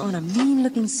his finger on a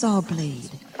mean-looking saw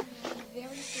blade.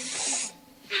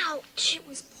 Ouch. It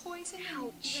was poison.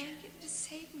 Ouch. You drank it to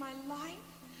save my life.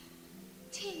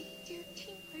 Tink, dear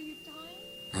Tink, are you dying?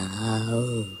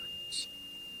 Ouch.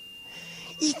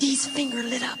 E.T.'s finger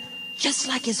lit up, just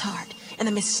like his heart, and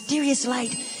the mysterious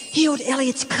light healed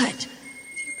Elliot's cut.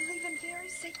 Do you believe in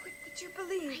fairies? Say quick that you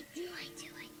believe. I do.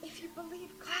 If you believe,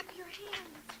 clap your hands.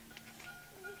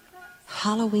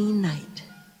 Halloween night.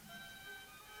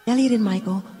 Elliot and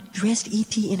Michael dressed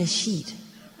E.T. in a sheet,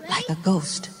 like a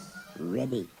ghost.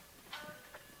 Ready.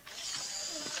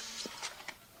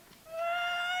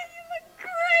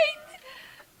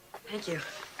 Thank you.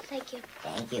 Thank you.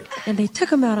 Thank you. And they took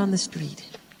him out on the street.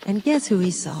 And guess who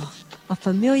he saw? A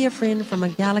familiar friend from a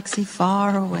galaxy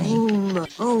far away. Home.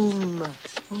 Home.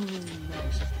 Home.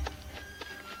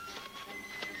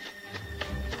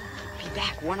 Be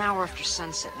back 1 hour after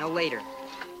sunset, no later.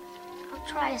 I'll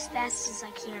try as fast as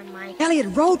I can, Mike. Elliot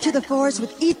rode to the forest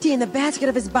with E.T. in the basket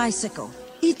of his bicycle.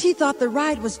 E.T. thought the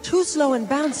ride was too slow and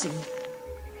bouncy.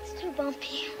 It's too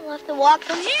bumpy. We'll have to walk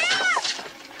from here.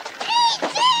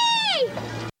 E.T.!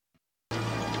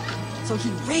 So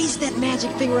he raised that magic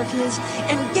finger of his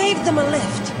and gave them a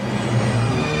lift.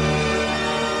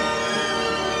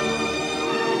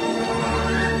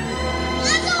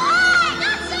 Not so high!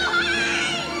 Not so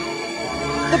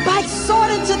high! The bike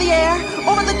soared into the air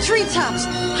over the treetops,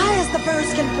 high as the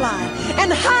birds can fly,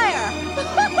 and higher.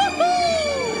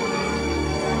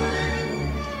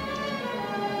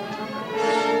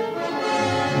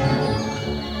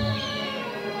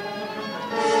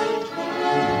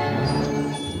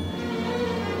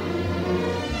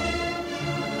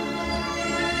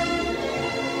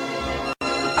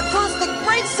 Across the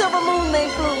great silver moon they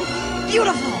flew,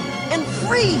 beautiful and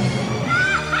free.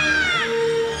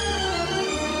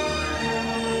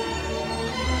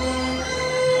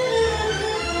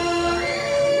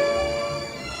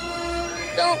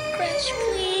 Don't crash,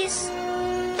 please.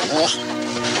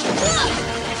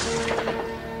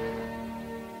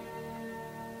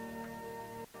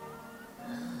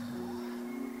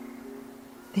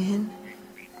 Then,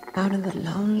 out in the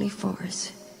lonely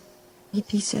forest,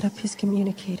 E.T. set up his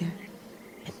communicator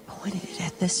and pointed it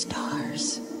at the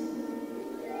stars.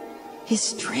 His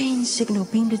strange signal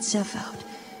beamed itself out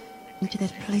into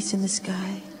that place in the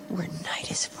sky where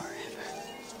night is forever.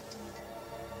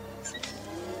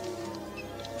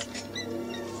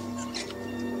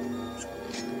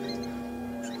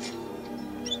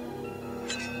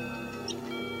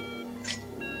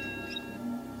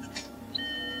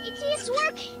 It's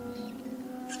working.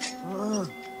 Oh.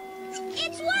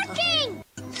 It's working.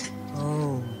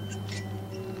 Oh.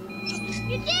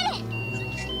 You did it.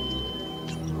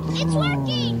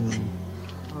 We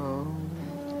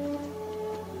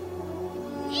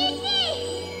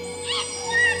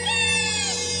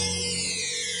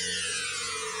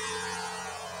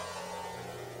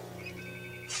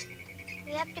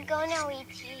have to go now,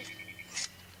 E.T.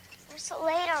 We're so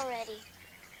late already.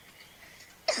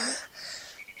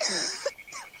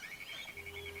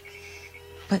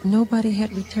 But nobody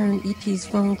had returned E.T.'s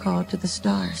phone call to the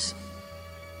stars.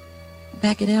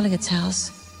 Back at Elliot's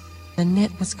house, the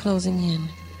net was closing in.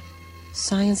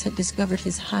 Science had discovered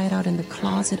his hideout in the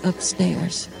closet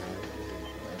upstairs.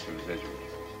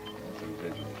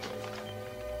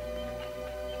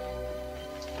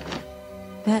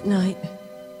 That night,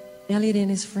 Elliot and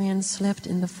his friends slept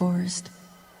in the forest.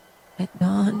 At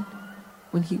dawn,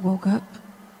 when he woke up,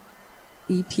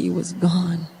 E.T. was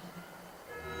gone.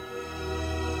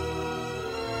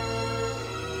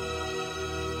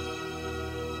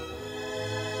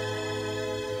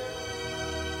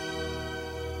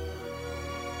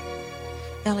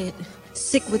 Elliot,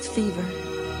 sick with fever,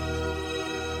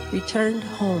 returned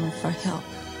home for help.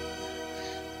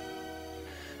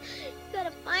 You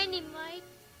gotta find him, Mike.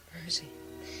 Where is he?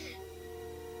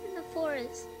 In the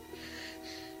forest.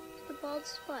 The bald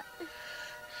spot.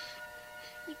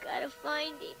 You gotta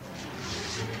find him.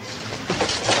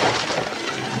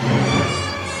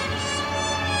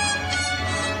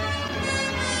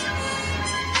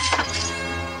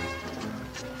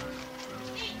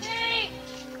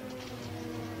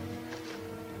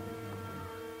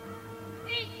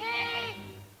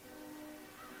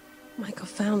 Michael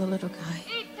found the little guy,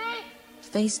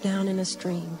 face down in a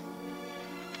stream,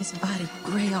 his body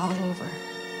gray all over,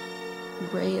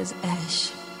 gray as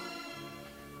ash.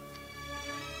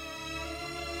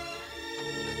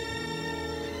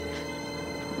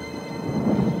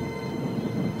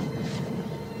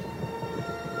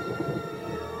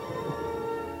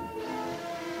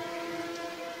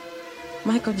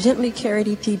 Michael gently carried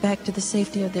E.T. back to the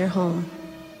safety of their home.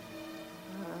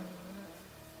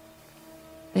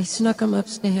 They snuck him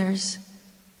upstairs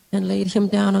and laid him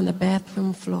down on the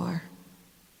bathroom floor.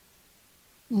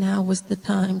 Now was the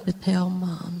time to tell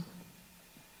Mom.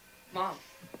 Mom,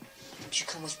 won't you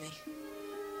come with me?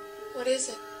 What is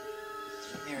it?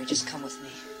 Mary, just come with me.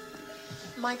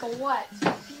 Michael, what?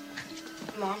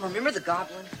 Mom, remember the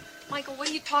goblin? Michael, what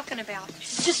are you talking about?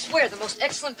 Just swear the most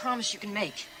excellent promise you can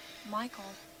make. Michael.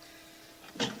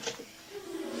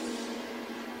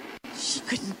 She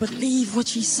couldn't believe what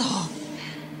she saw.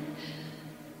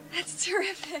 That's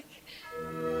terrific.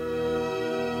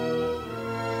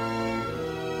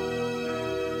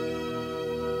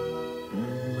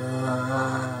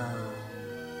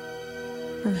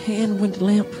 Her hand went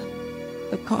limp.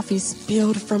 The coffee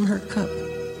spilled from her cup.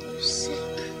 We're sick.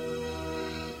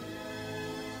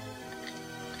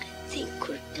 I think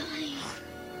we're dying.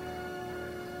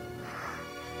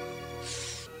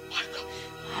 Michael,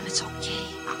 Mom, it's okay.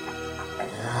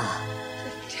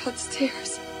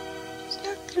 Downstairs. He's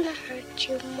not gonna hurt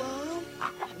you, Mom.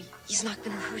 He's not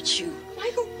gonna hurt you.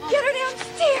 Michael, get her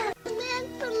downstairs! The man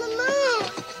from the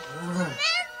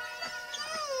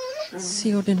moon!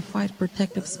 Sealed in white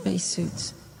protective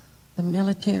spacesuits, the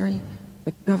military,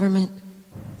 the government,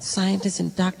 scientists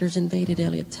and doctors invaded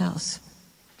Elliot's house.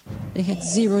 They had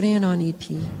zeroed in on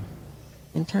E.T.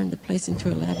 and turned the place into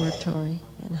a laboratory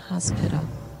and hospital.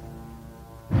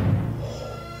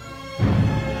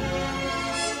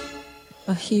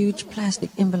 A huge plastic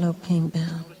envelope came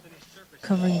down,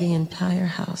 covering the entire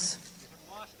house,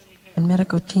 and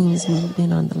medical teams moved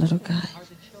in on the little guy.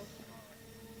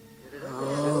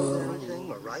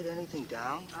 Or write anything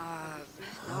down?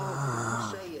 No.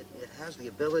 You say it has the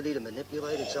ability to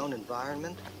manipulate its own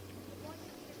environment?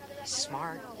 He's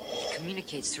smart. He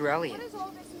communicates through Elliot.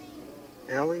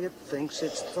 Elliot thinks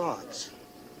its thoughts.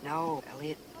 No,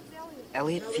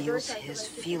 Elliot feels his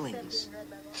feelings.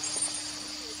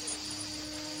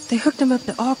 They hooked him up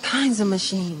to all kinds of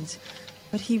machines,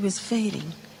 but he was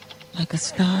fading like a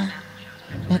star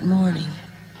at morning.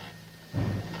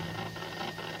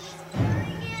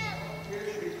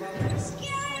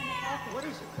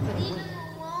 Leave him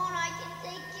alone. I can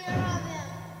take care of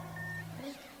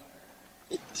him.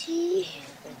 E.T.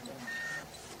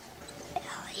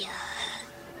 Elliot.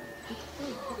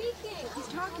 Speaking. He's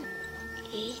talking.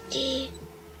 E.T.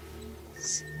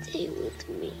 Stay with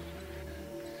me.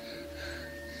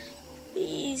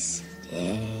 Please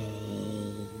stay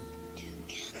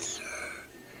together.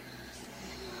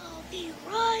 I'll be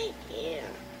right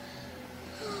here.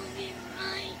 I'll be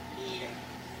right here.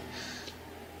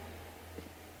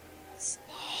 Stay.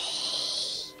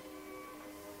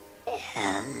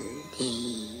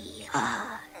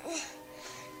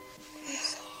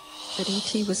 But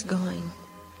E.T. was going,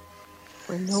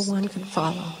 where no one could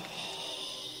follow.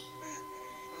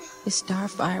 His star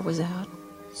fire was out,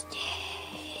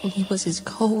 and he was as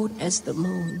cold as the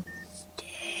moon.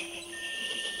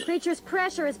 Creature's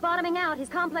pressure is bottoming out. His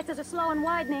complexes are slow and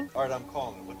widening. All right, I'm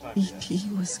calling it. What time is it?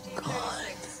 E.T. was gone.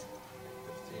 15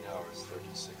 hours,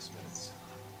 36 minutes.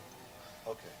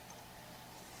 Okay.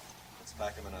 Let's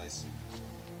pack him in ice.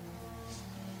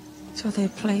 So they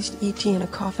placed E.T. in a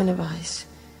coffin of ice,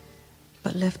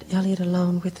 but left Elliot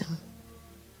alone with him,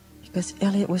 because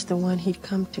Elliot was the one he'd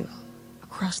come to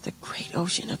across the great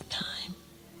ocean of time.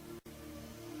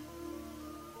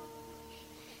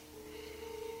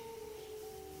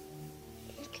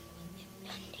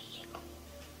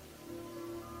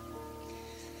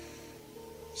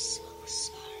 I'm so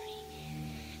sorry.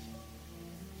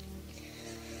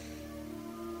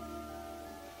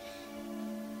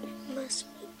 You must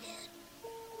be dead.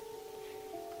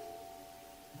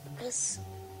 Because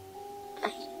I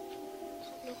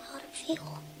don't know how to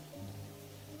feel.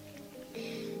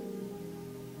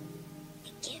 I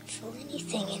can't feel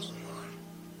anything anymore.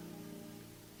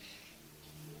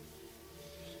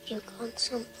 You've gone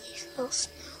someplace else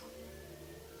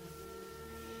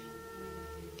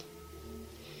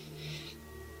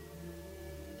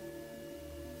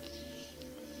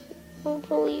now. I'll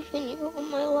believe in you all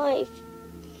my life.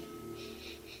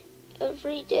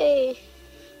 Every day.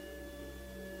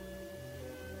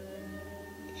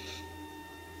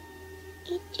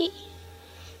 E.T.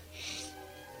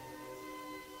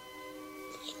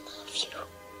 I love you.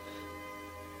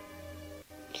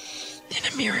 Then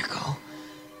a miracle.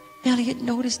 Elliot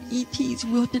noticed E.T.'s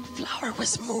wilted flower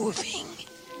was moving.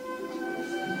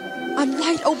 A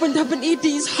light opened up in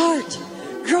E.T.'s heart,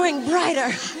 growing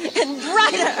brighter and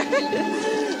brighter,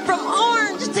 from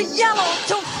orange to yellow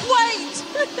to white.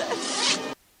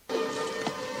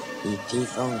 E.T.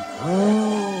 phone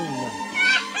home.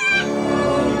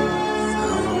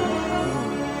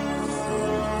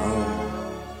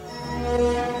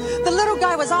 The little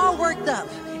guy was all worked up,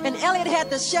 and Elliot had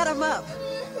to shut him up,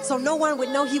 so no one would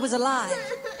know he was alive.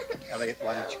 Elliot,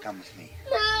 why don't you come with me?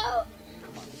 No.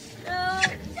 No.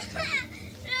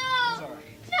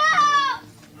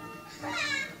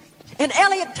 And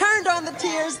Elliot turned on the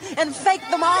tears and faked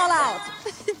them all out.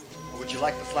 Would you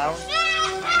like the flower?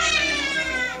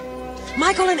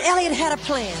 Michael and Elliot had a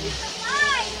plan.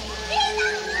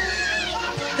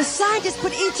 The scientists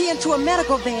put E.T. into a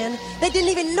medical van. They didn't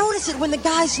even notice it when the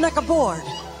guys snuck aboard.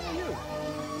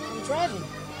 I'm driving.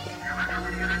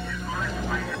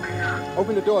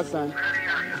 Open the door, son.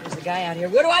 There's a guy out here.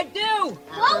 What do I do?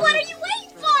 Well, what are you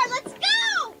waiting for? Let's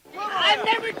go! I've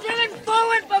never driven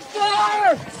forward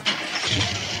before!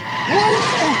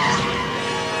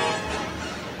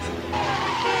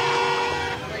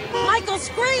 Michael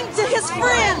screamed to his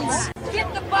friends.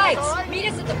 Get the bikes. Meet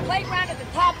us at the playground at the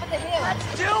top of the hill. Let's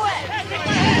do it!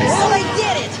 So they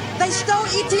did it. They stole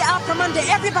E.T. out from under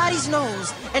everybody's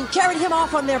nose and carried him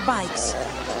off on their bikes.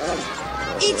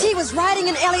 E.T. was riding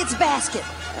in Elliot's basket,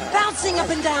 bouncing up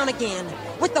and down again,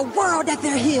 with the world at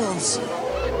their heels.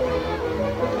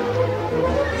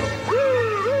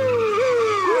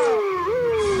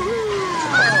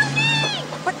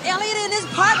 But Elliot and his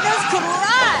partners could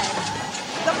ride.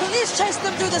 The police chased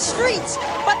them through the streets,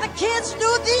 but the kids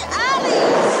knew the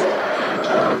alleys.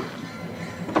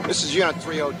 This is Unit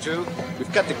 302.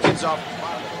 We've cut the kids off.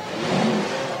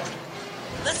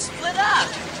 Let's split up.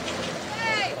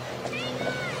 Hey!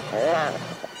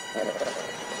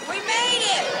 We made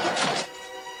it!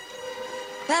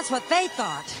 That's what they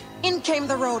thought. In came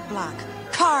the roadblock.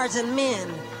 Cars and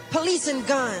men. Police and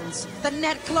guns. The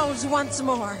net closed once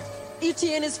more.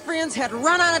 E.T. and his friends had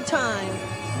run out of time.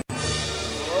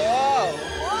 Whoa!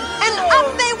 And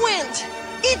up they went.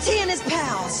 E.T. and his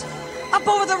pals. Up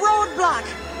over the roadblock.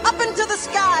 Up into the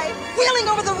sky. Wheeling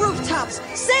over the rooftops.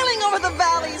 Sailing over the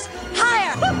valleys.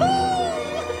 Higher.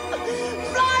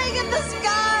 Flying in the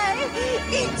sky.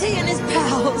 E.T. and his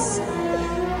pals.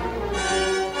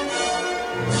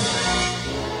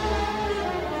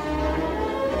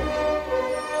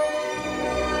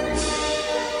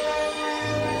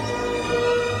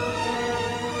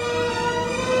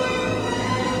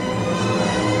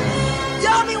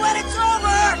 Tell me when it's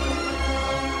over!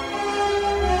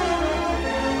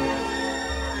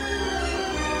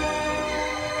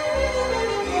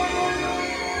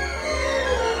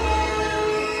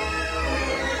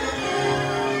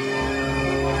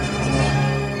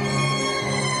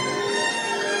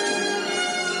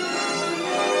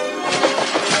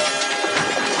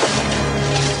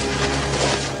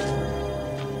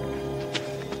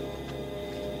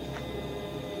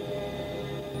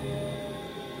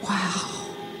 Wow.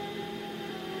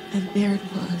 And there it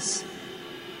was.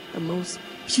 the most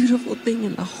beautiful thing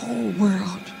in the whole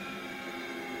world.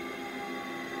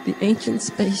 The ancient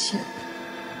spaceship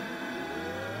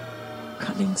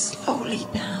coming slowly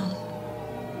down.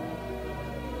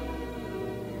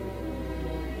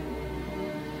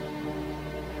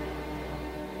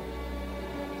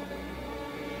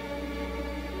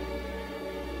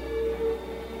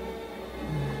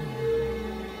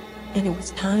 And it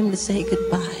was time to say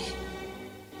goodbye.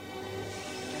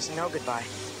 There's no goodbye.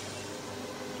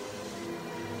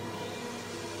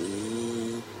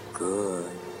 Be good.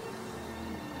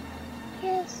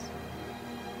 Yes.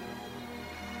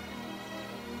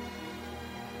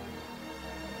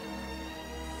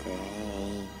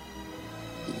 Thank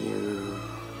you.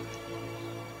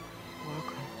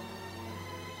 Welcome.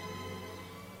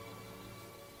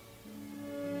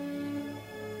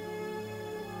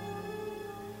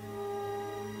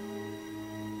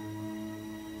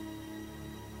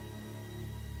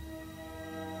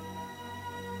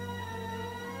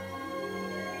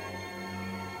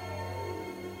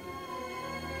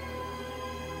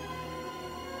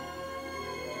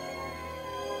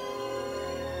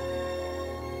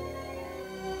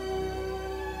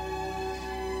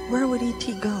 Where would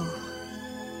E.T. go?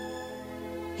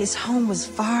 His home was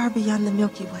far beyond the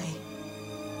Milky Way,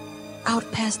 out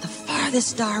past the farthest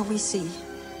star we see,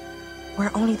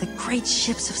 where only the great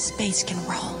ships of space can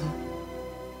roam.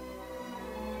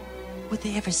 Would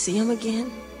they ever see him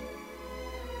again?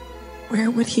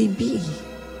 Where would he be?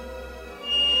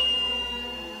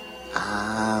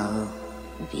 I'll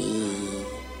be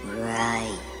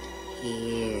right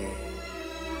here.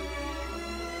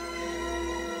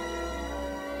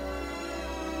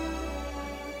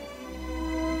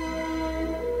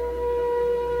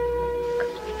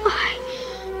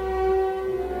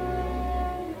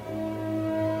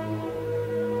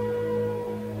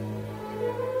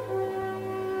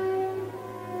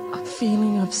 A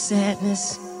feeling of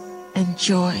sadness and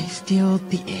joy filled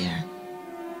the air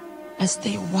as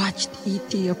they watched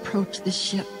E.T. approach the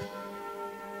ship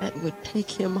that would take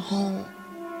him home.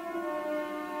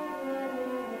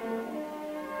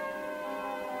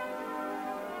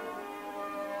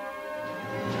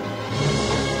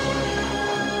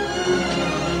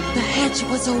 The hatch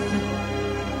was open.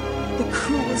 The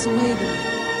crew was waiting.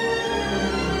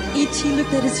 E.T.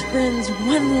 looked at his friends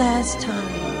one last time,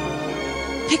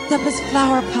 picked up his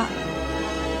flower pot,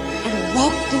 and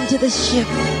walked into the ship.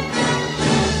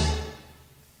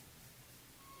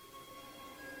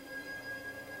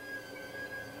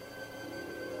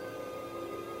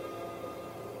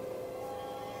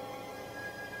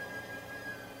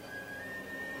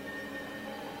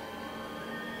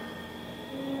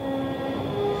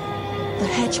 The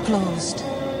hatch closed.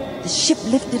 The ship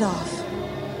lifted off,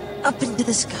 up into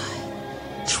the sky,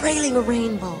 trailing a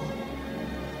rainbow.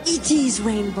 E.T.'s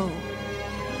rainbow.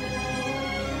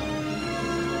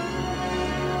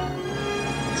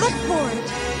 Look for it!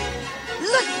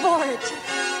 Look for it!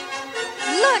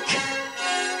 Look!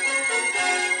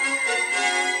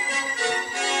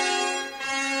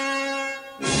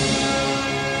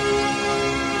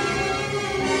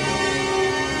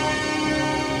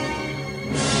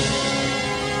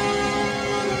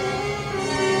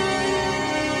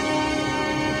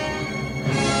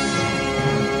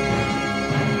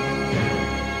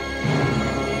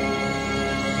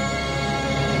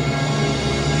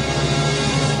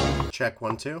 Check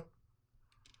 1 2.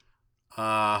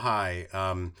 Hi.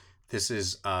 This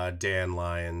is Dan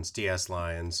Lyons, DS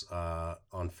Lyons,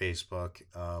 on Facebook.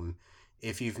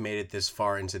 If you've made it this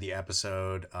far into the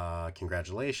episode,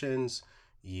 congratulations.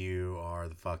 You are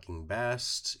the fucking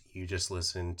best. You just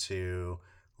listened to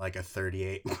like a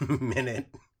 38-minute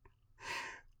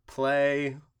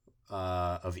play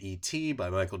of E.T. by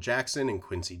Michael Jackson and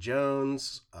Quincy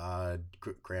Jones,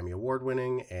 Grammy Award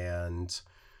winning, and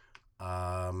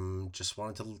just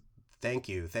wanted to thank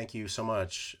you so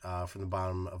much from the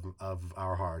bottom of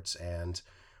our hearts. And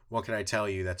what can I tell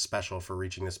you that's special for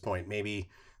reaching this point? Maybe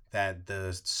that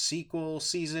the sequel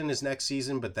season is next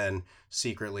season, but then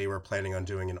secretly we're planning on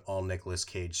doing an all Nicolas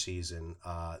Cage season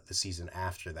the season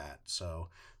after that. So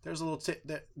there's a little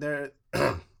there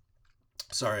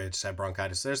sorry, I just had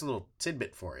bronchitis. There's a little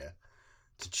tidbit for you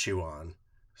to chew on.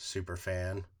 Super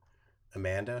fan.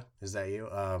 Amanda, is that you?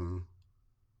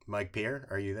 Mike Pierre,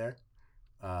 are you there?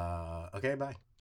 Okay, bye.